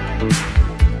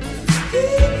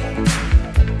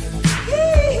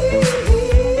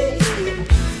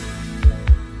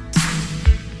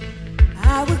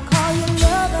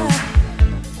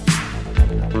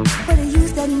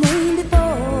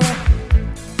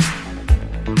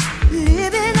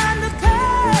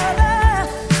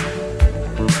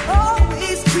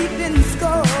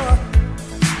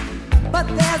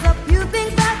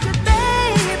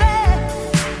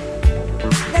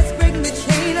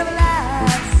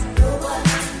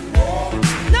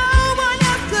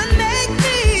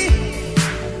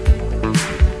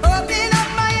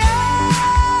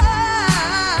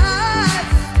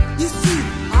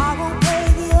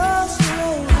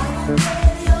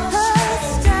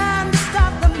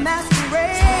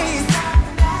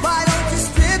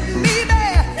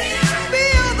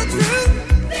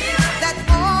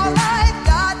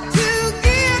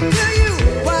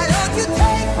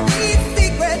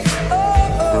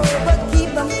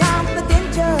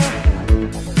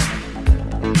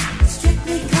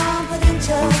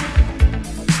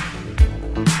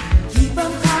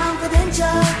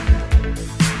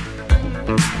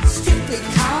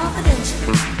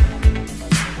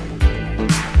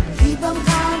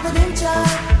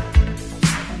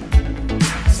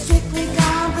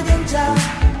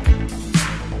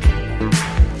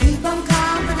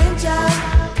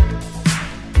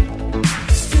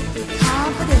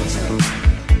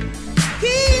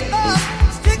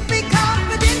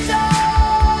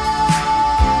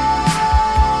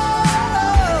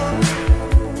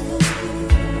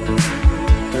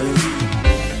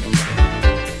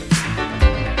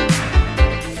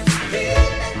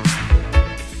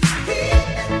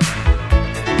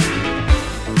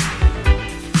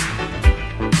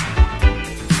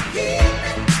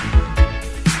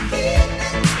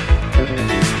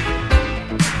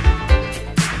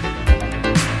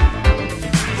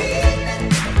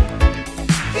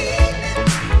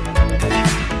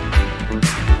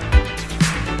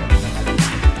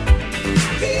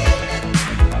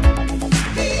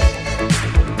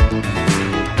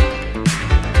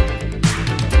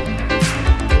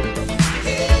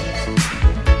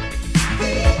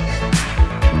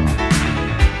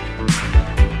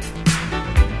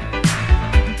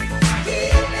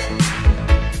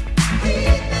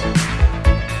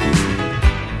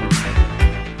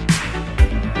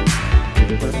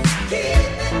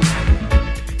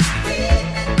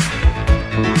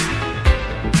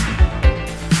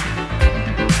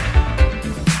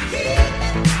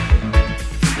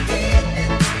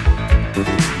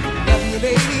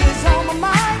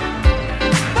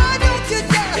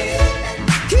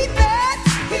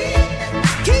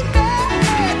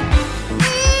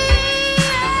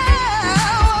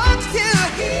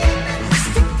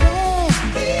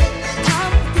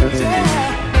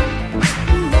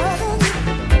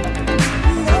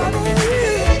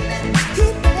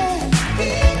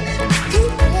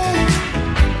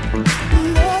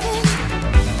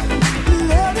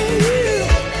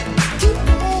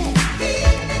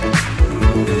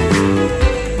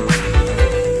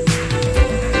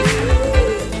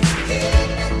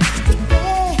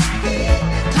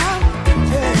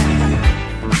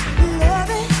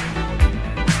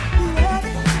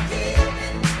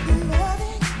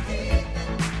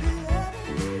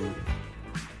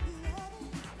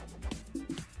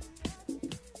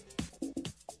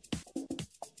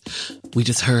 We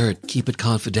just heard Keep It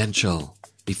Confidential.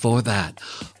 Before that,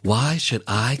 Why Should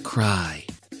I Cry?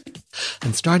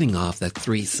 And starting off that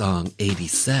 3-song 80s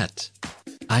set,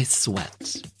 I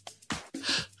Sweat.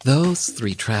 Those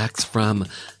 3 tracks from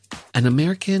an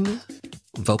American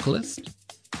vocalist,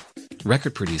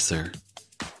 record producer,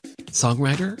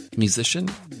 songwriter, musician,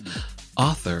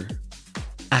 author,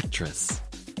 actress,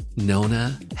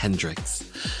 Nona Hendryx.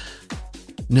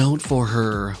 Known for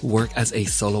her work as a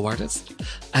solo artist,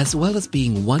 as well as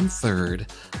being 1/3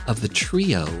 of the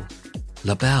trio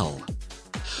La Belle,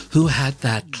 who had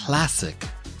that classic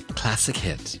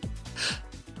hit,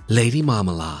 Lady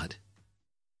Marmalade.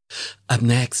 Up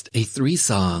next, a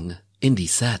 3-song indie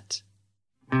set.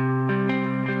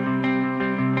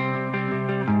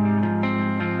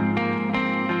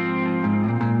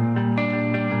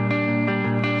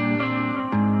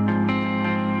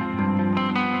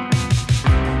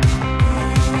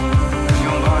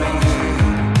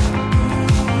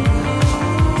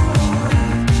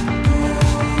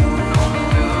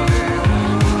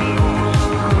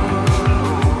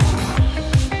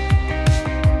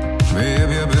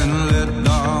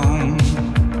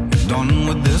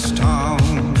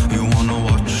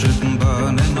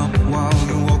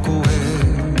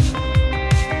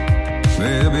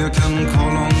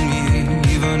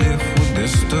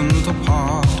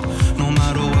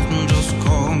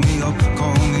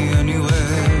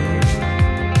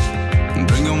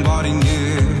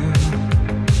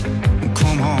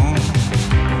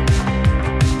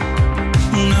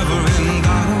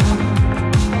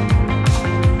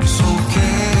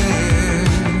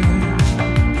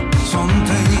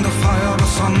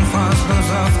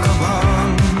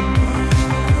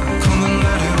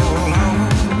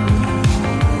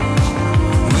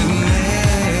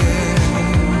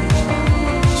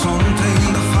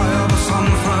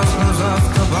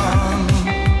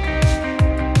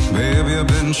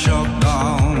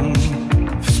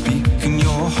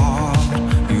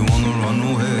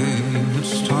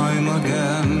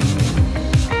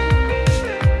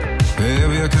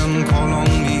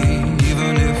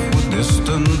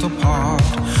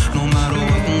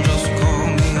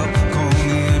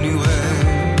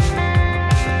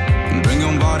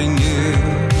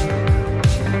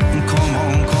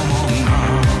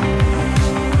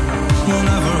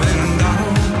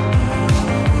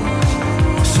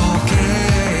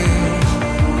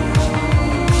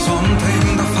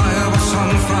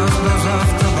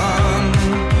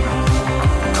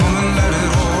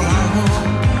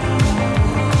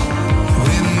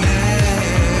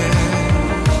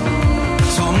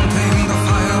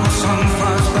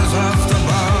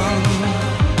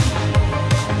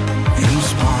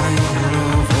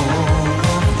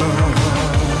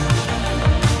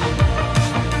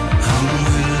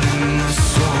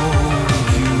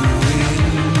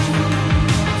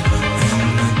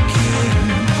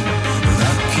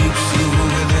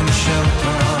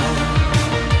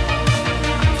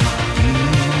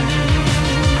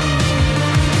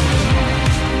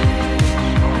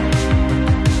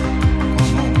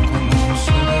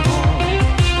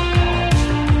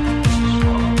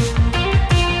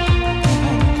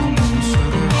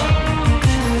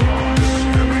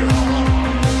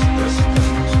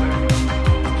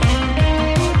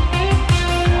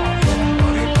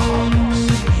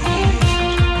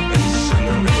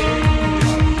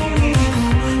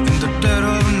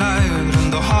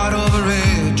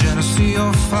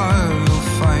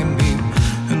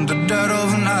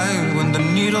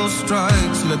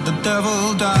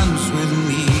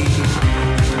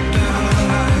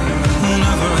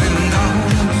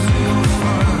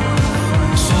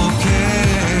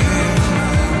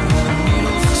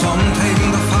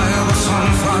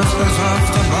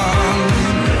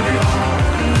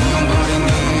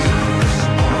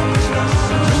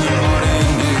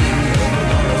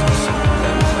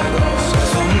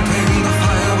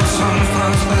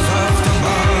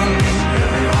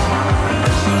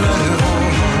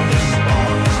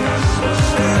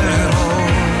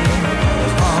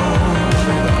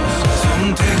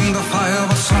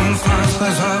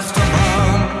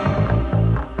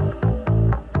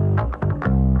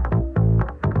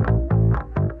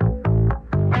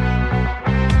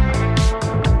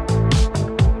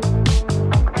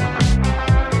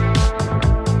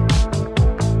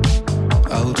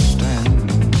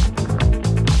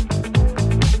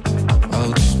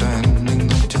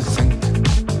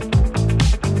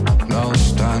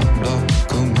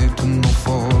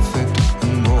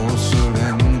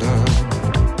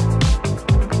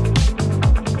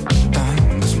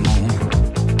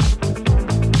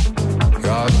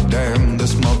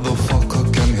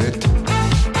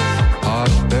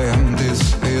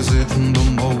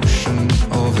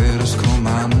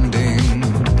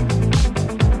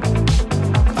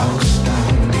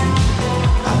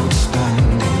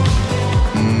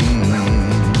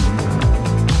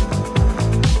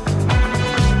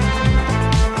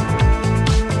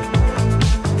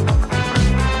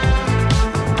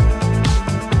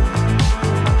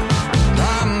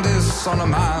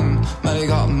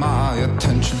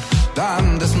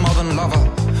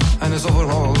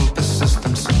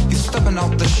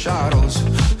 the shadows.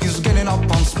 He's getting up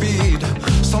on speed.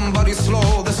 Somebody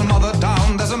slow, there's some other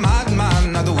down. There's a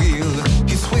madman at the wheel.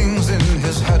 He swings in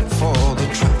his head for the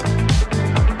trip.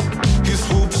 He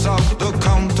swoops out the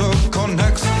counter,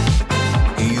 connects.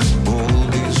 He's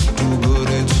bold, he's too good,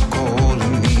 it's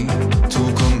calling me to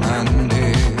command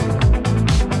it.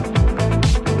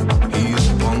 He's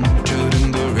punctured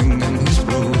in the ring and he's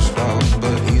bruised out,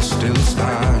 but he still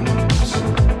stands.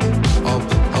 Up,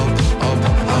 up, up,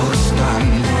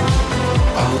 outstanding,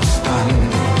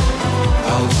 outstanding,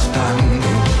 outstanding,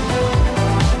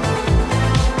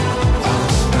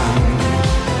 outstanding,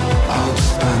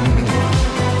 outstanding.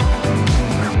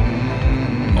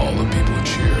 All the people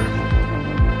cheer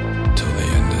till the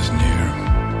end is near.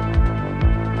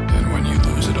 And when you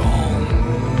lose it all,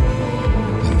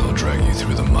 then they'll drag you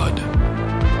through the mud.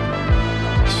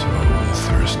 So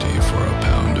thirsty for a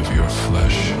pound of your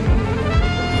flesh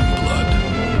and blood.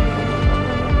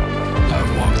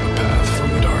 I've walked the path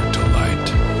from dark to light,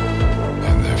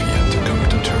 and they've yet to come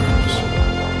to terms.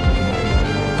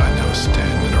 I now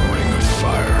stand in a ring of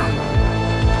fire,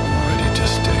 ready to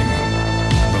sting.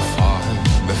 The fire,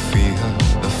 the fear,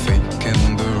 the fake and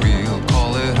the real,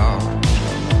 call it out.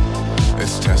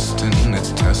 It's testing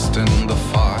the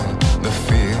fire, the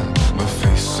fear, the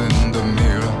face in the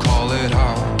mirror, call it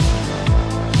out.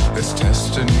 It's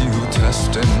testing you,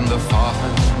 testing the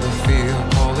fire, the fear,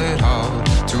 call it out.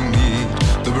 To meet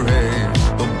the brave,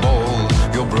 the bold,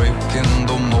 you're breaking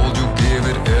the mold. You give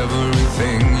it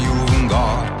everything you've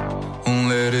got, don't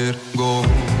let it go.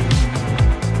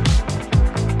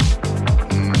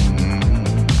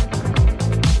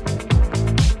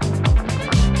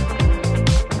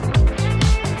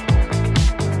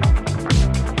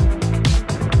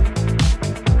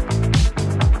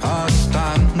 I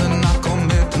stand and I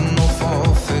commit no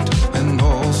forfeit and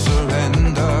no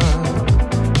surrender.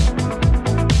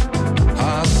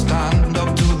 I stand up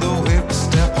to the whip,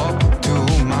 step up to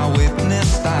my witness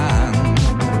stand.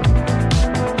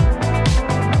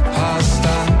 I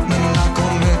stand and I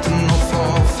commit no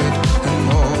forfeit and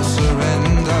no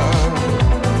surrender.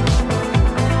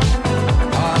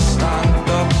 I stand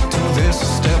up to this,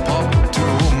 step up to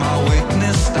my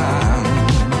witness stand.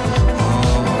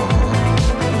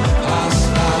 I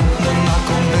stand and I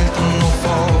commit no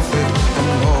forfeit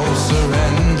and no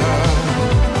surrender.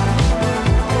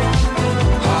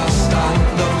 I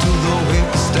stand up to the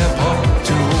whip, step up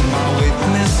to my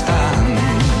witness stand.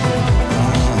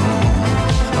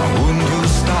 Now wouldn't you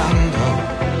stand up?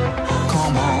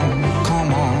 Come on,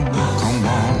 come on, come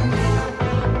on.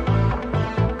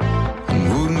 And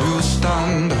wouldn't you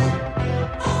stand up?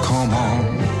 Come on,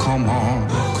 come on,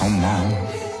 come on.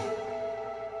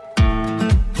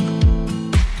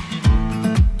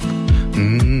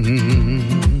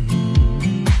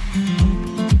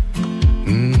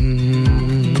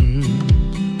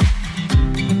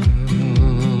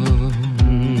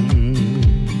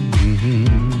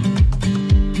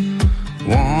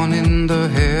 One in the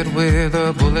head with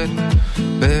a bullet,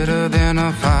 better than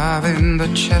a 5 in the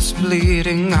chest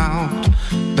bleeding out.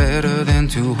 Better than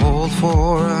to hold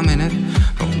for a minute.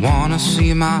 Don't wanna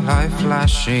see my life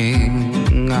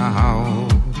flashing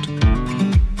out.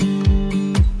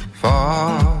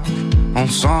 Far, on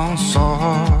s'en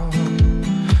sort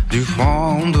du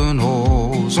fond de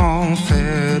nos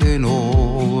enfers et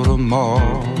nos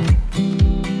remords.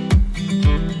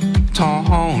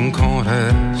 Tant qu'on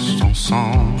reste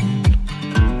ensemble,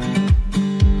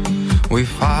 we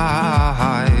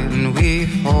fight and we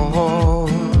fall,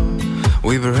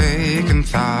 we break in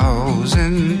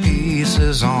 1,000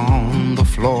 pieces on the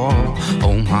floor.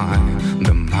 Oh my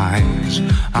demise,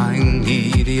 I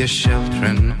need your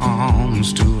sheltering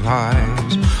arms to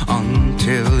rise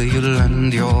until you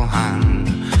lend your hand.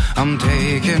 I'm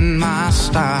taking my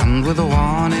stand with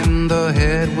one in the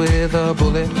head with a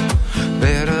bullet,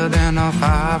 better than a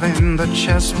 5 in the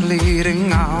chest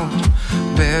bleeding out.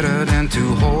 Better than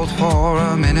to hold for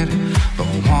a minute.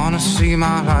 Don't wanna see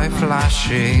my life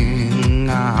flashing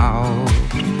out.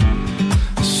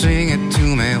 Sing it to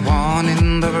me, one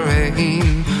in the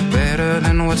rain. Better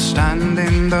than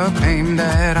withstanding the pain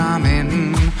that I'm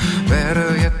in.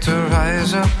 Better yet to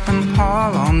rise up and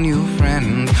call on you,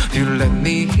 friend. If you let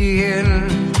me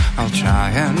in, I'll try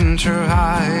and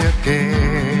try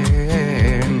again.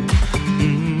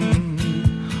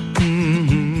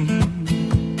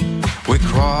 We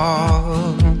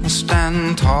crawl,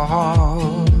 stand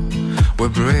tall.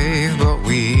 We're brave, but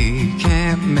we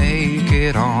can't make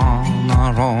it on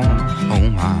our own. Oh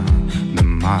my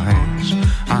demise,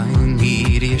 I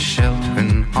need your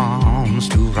sheltering arms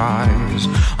to rise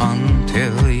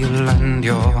until you lend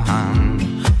your hand.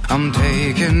 I'm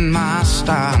taking my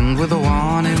stand with a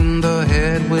 1 in the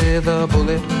head with a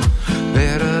bullet.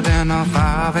 Better than a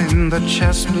 5 in the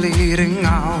chest bleeding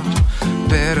out.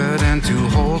 Better than to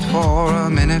hold for a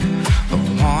minute. I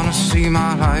wanna see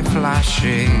my life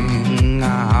flashing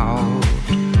out.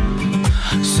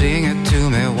 Sing it to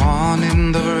me, 1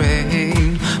 in the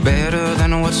rain. Better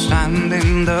than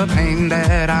withstanding the pain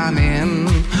that I'm in.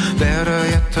 Better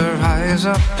yet to rise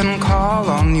up and call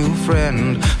on you,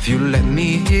 friend. If you let me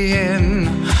in,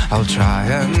 I'll try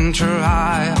and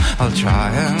try. I'll try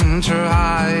and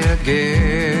try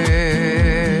again.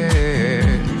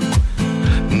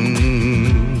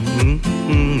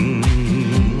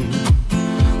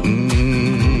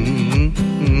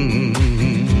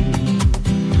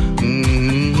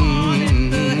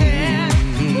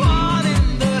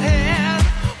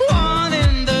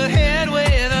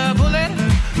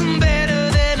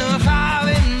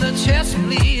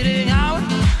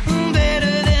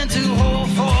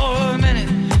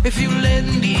 If you let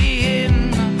me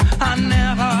in, I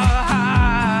never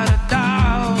had a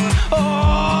doubt.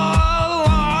 Oh,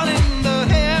 1 in the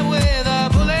head with a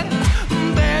bullet,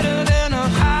 better than a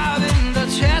 5 in the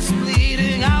chest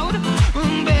bleeding out.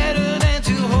 Better than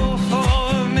to hold for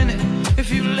a minute.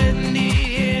 If you let me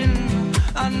in,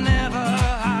 I never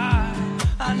had,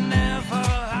 I never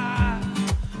had.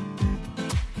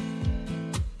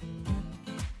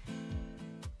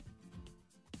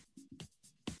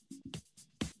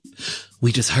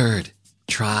 We just heard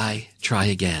Try, Try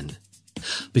Again.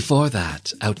 Before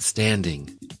that,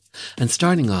 Outstanding. And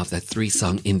starting off that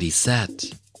 3-song indie set,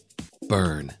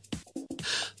 Burn.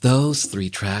 Those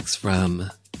 3 tracks from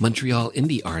Montreal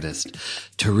indie artist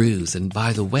Terouz. And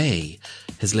by the way,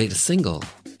 his latest single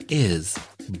is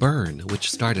Burn,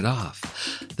 which started off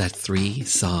that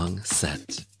 3-song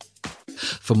set.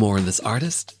 For more on this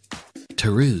artist,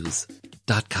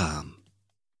 Terouz.com.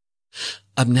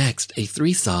 Up next, a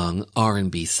 3-song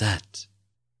R&B set.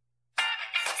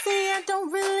 See, I don't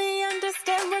really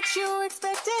understand what you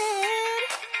expected.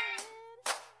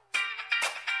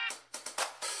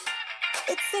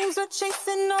 It seems we're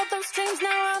chasing all those dreams,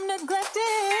 now I'm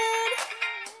neglected.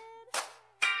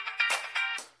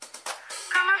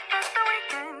 Come on for the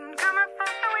weekend, come on for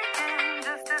the weekend,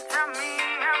 just to tell me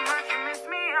how much you miss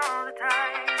me all the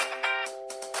time.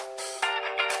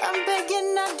 I'm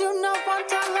begging, I do not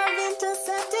want our love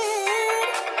intercepted.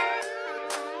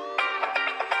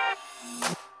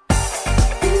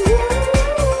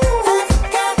 I've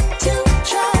got to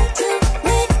try to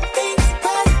make things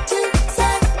right to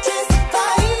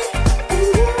satisfy.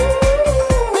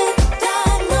 We're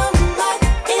dynamite.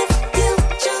 If you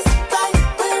just fight,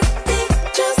 we'll be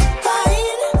just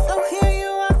fine. So here you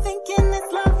are thinking this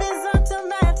love is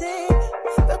automatic,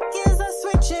 but gears are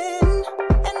switching,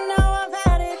 and now I've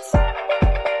had it.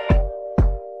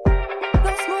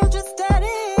 No smooth, just static.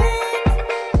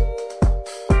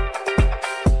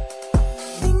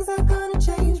 Things are gonna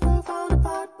change, we're falling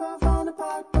apart, we're falling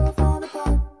apart, we're falling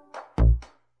apart.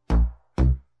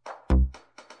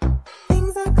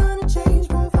 Things are gonna change,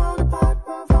 we're falling apart,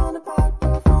 we're falling apart,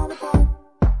 we're falling apart.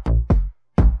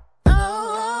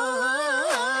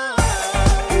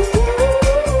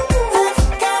 I've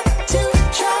got to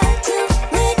try to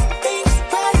make things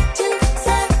right to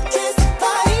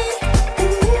satisfy.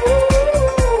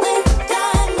 We're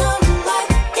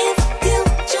dynamite. If you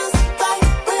just fight,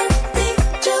 we'll be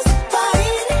just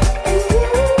fine.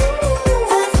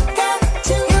 I've got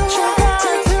to try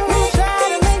to make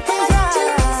things right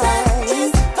to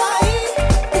satisfy.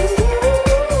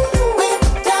 We're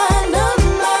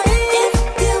dynamite. If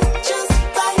you just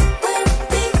fight, we'll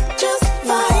be just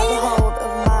fine. You have a hold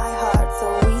of my heart, so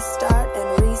we start and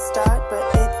restart, but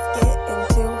it's getting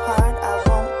too hard. I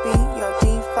won't be your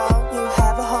default. You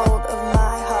have a hold of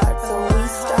my heart, so we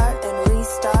start and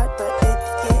restart, but it's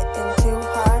getting too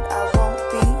hard. I won't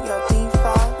be your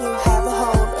default. You have a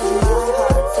hold of my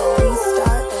heart, so we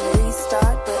start and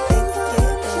restart, but it's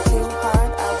getting too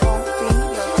hard. I won't be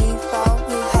your default.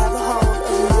 You have a hold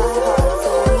of my heart,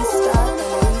 so we start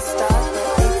and restart,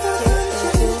 but it's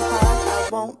getting too hard. I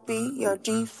won't be your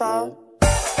default.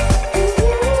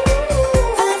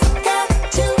 I've got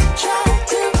to try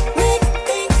to make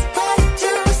things right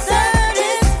to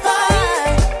satisfy.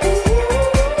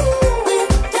 We're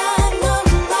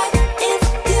dynamite. If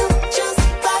you just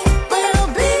fight, we'll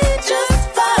be just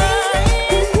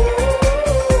fine.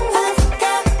 I've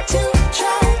got to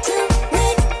try to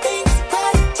make things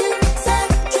right to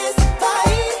satisfy.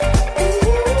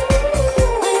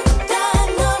 We're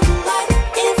dynamite.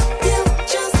 If you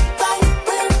just fight,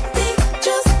 we'll be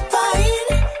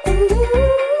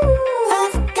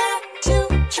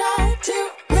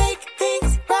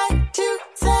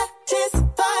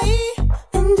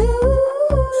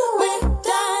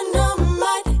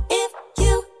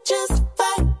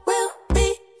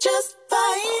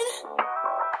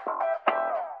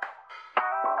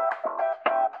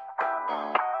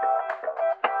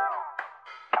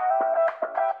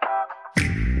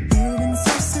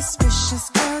delicious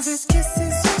 'cause his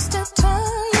kisses used to turn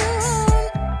you on.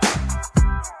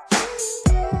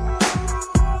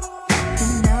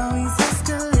 And now he's just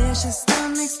delicious,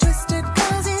 stomach's twisted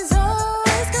 'cause he's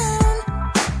always gone.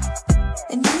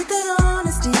 And you need that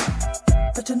honesty,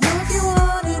 but to know if you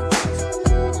want it,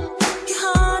 you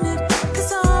haunt it,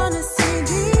 'cause honestly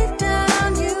deep down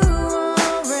you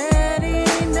already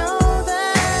know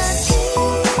that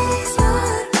he's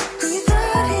not who you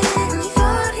thought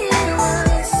he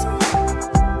was.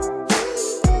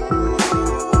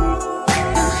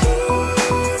 No,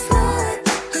 he's not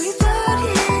who you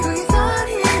thought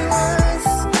he was.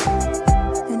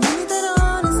 And you need that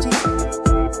honesty.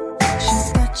 She's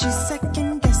got you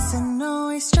second guessing,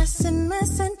 always stressing,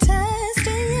 messing,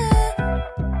 testing you.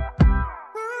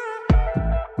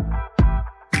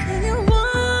 And you're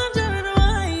wondering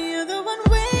why you're the one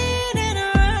waiting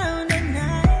around at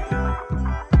night.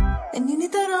 And you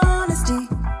need that honesty,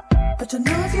 but to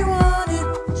know if you want it,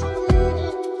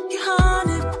 you haunt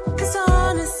it, 'cause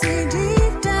honestly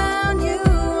deep down you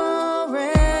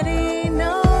already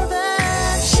know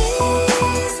that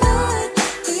she's not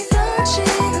who you thought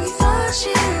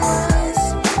she was.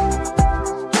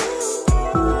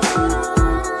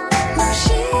 No,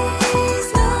 she's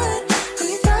not who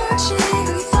you thought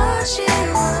she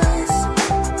was.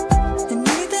 And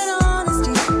you need that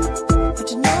honesty, but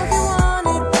to know if you want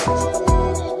it,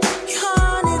 you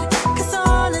haunt it, 'cause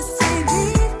honestly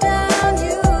deep down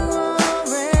you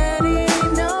already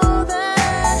know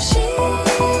that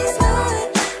she's not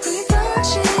who you thought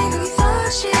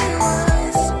she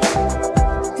was.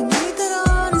 And you need that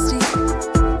honesty.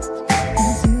 And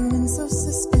he's feeling so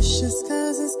suspicious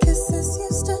 'cause his kisses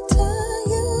used to turn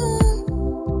you on.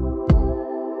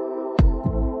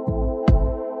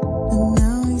 And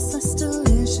now he's just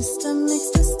delicious, stomach's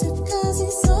twisted 'cause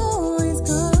he's always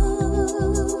gone.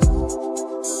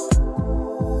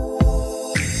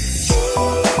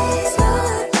 He's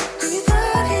not who you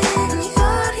thought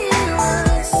he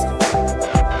was. No,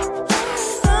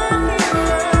 he's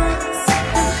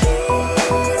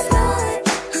not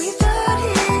who you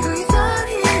thought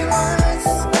he was.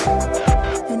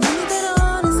 And you need that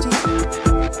honesty.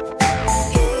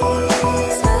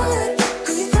 He's not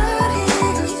who you thought he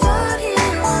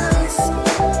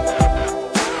was.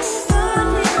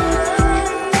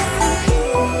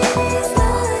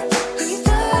 He's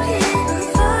not who you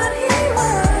thought he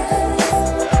was.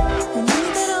 And you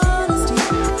need that honesty.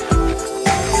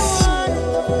 You want it,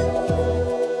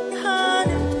 you haunt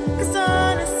it, 'cause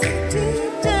honestly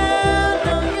deep down,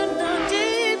 no, you know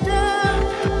deep down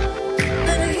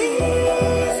that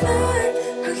he's not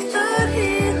who you thought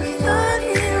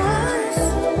he was.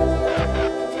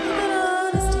 You need that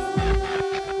honesty.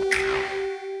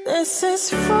 This is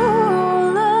full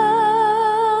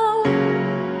love.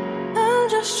 I'm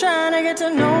just trying to get to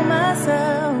know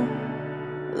myself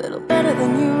a little better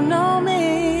than you know me.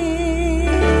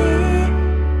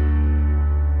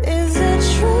 Is it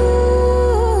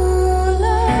true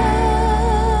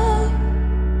love?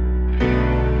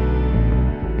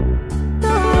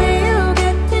 The way you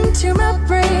get into my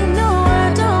brain, no, I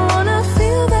don't wanna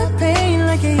feel that pain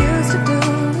like you used to do.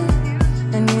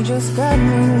 And you just got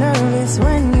me nervous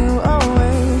when you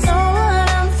always know what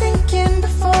I'm thinking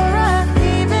before I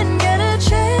even get a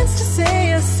chance to say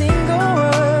a single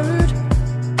word.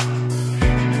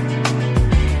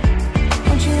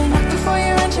 Want you to knock before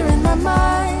you enter in my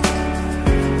mind,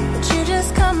 but you just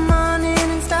come on in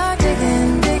and start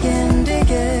digging, digging,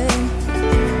 digging.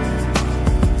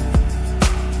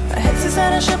 My head says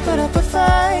that I should put up a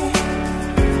fight,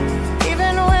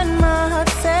 even when my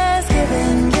heart says give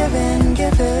in, give in,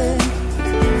 give in.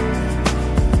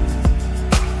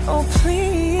 Oh,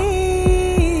 please,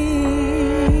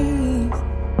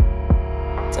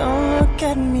 don't look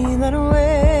at me that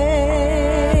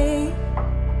way,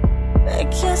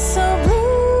 like you're so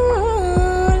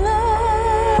blue,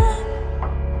 love.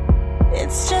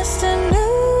 It's just a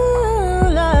new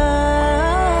love.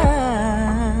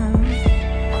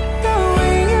 The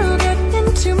way you get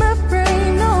into my brain,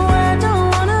 no, I don't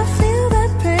wanna feel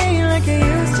that pain like I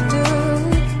used to do.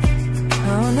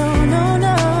 Oh, no, no,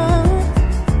 no.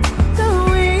 The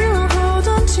way you hold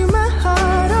on to my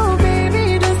heart, oh baby,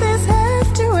 does this have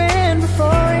to end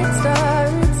before it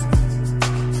starts?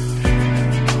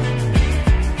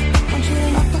 Want you to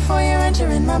knock before you enter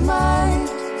in my mind,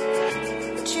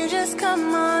 but you just come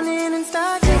on in and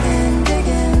start digging,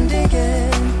 digging,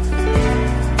 digging.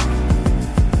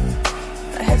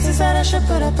 My head says that I should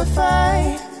put up a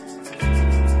fight,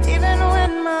 even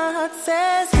when my heart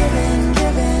says give in,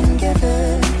 give in, give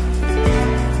in.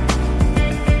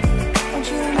 Want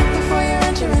you to knock before you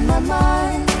enter in my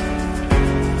mind,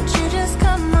 but you just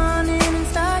come on in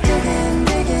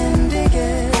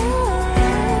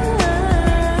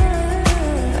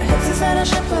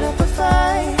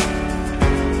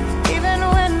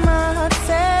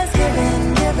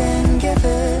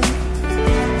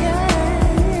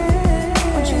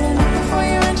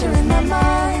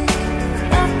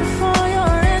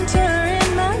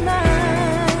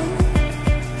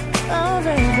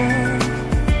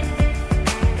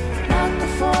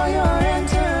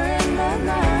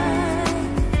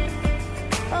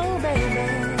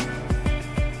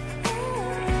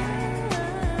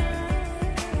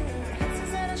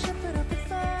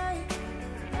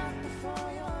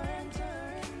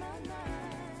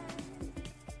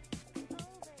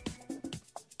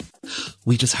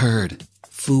We just heard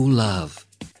Fool Love.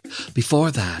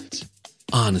 Before that,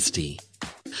 Honesty.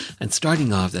 And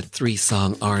starting off that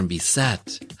 3-song R&B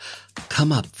set,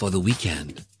 Come Up for the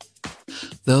Weekend.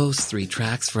 Those 3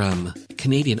 tracks from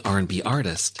Canadian R&B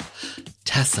artist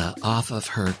Tessa off of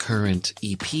her current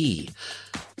EP,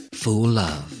 Fool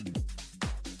Love.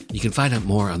 You can find out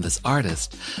more on this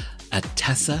artist at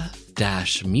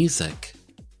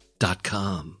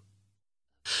tessa-music.com.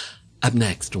 Up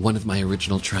next, one of my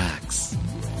original tracks,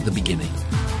 The Beginning.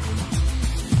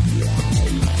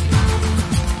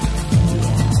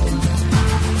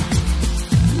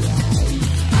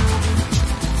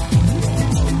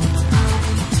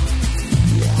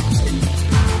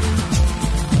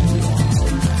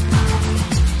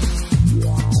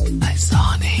 I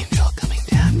saw an angel coming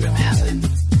down from heaven,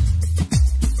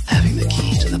 having the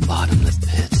key to the bottomless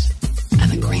pit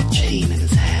and a great chain in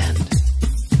his hand.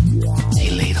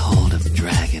 He laid hold of the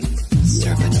dragon, the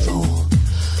serpent foal,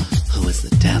 who was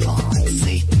the devil and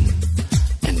Satan,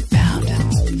 and bound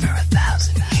him for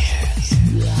 1,000 years,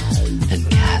 and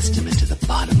cast him into the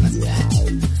bottomless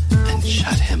pit, and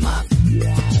shut him up,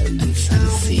 and set a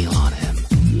seal on him,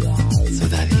 so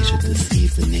that he should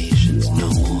deceive the nations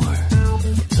no more,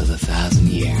 till the 1,000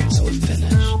 years were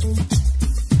finished.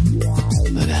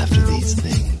 But after these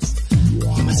things,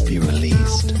 he must be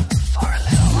released for a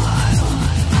little while.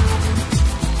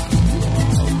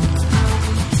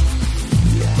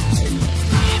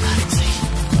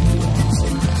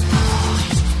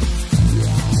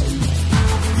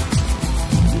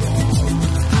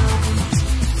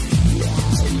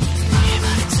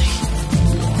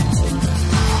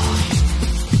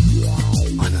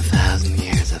 When 1,000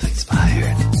 years have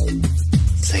expired,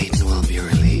 Satan will be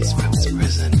released from his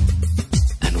prison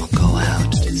and will go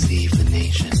out to deceive the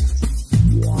nations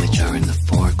which are in the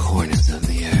 4 corners of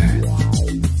the earth.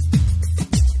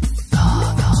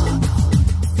 Gog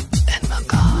and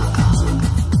Magog,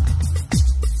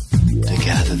 to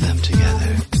gather them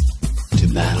together, to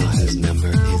battle whose number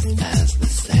is as the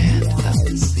sand of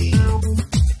the sea.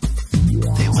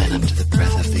 They went up to the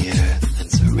breadth of the earth and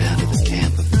surrounded the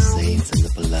camp of the saints in the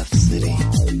beloved city.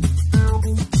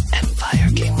 And fire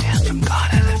came down from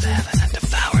God out of heaven and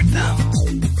devoured them.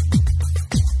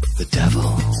 The devil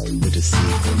who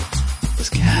deceived them was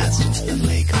cast into the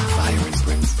lake of fire and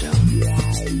brimstone,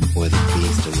 where the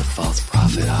beast and the false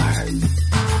prophet are,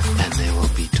 and they will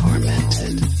be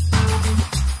tormented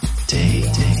day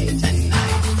and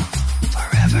night,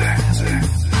 forever and ever.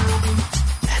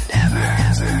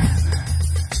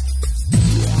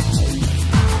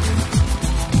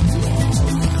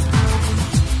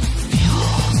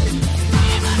 Behold,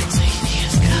 Nehemiah, he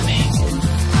is coming.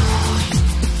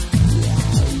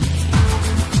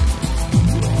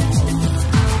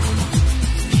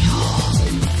 Behold,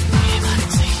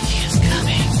 Nehemiah, he is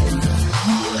coming.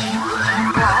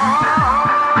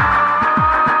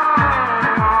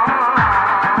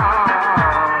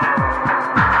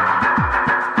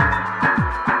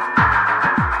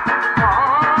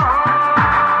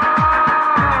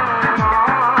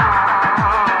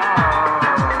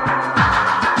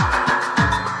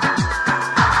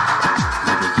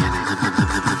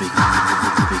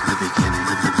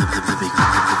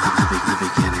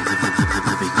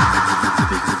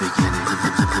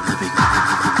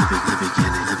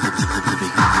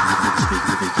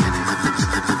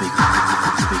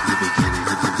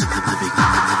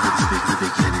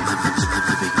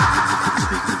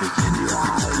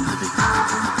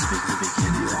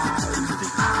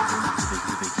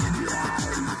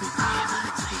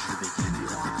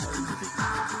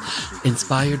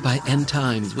 Inspired by end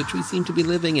times, which we seem to be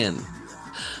living in.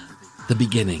 The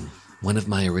Beginning, one of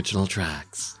my original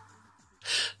tracks.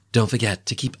 Don't forget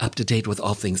to keep up to date with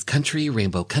all things country,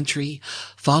 Rainbow Country.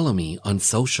 Follow me on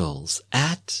socials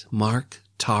at Mark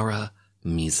Tara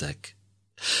Music.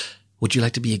 Would you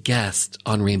like to be a guest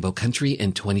on Rainbow Country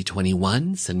in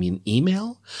 2021? Send me an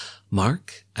email,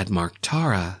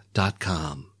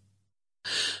 mark@marktara.com.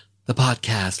 The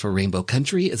podcast for Rainbow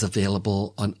Country is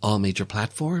available on all major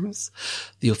platforms.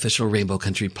 The official Rainbow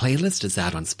Country playlist is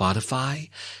out on Spotify,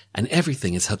 and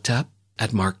everything is hooked up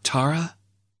at marktara.com.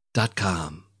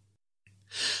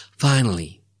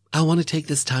 Finally, I want to take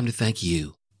this time to thank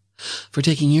you for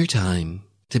taking your time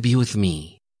to be with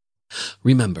me.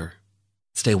 Remember,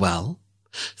 stay well,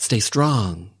 stay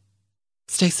strong,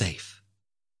 stay safe.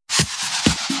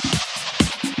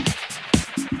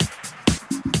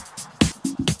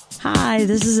 Hi,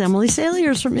 this is Emily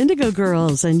Saliers from Indigo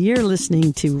Girls, and you're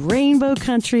listening to Rainbow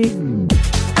Country.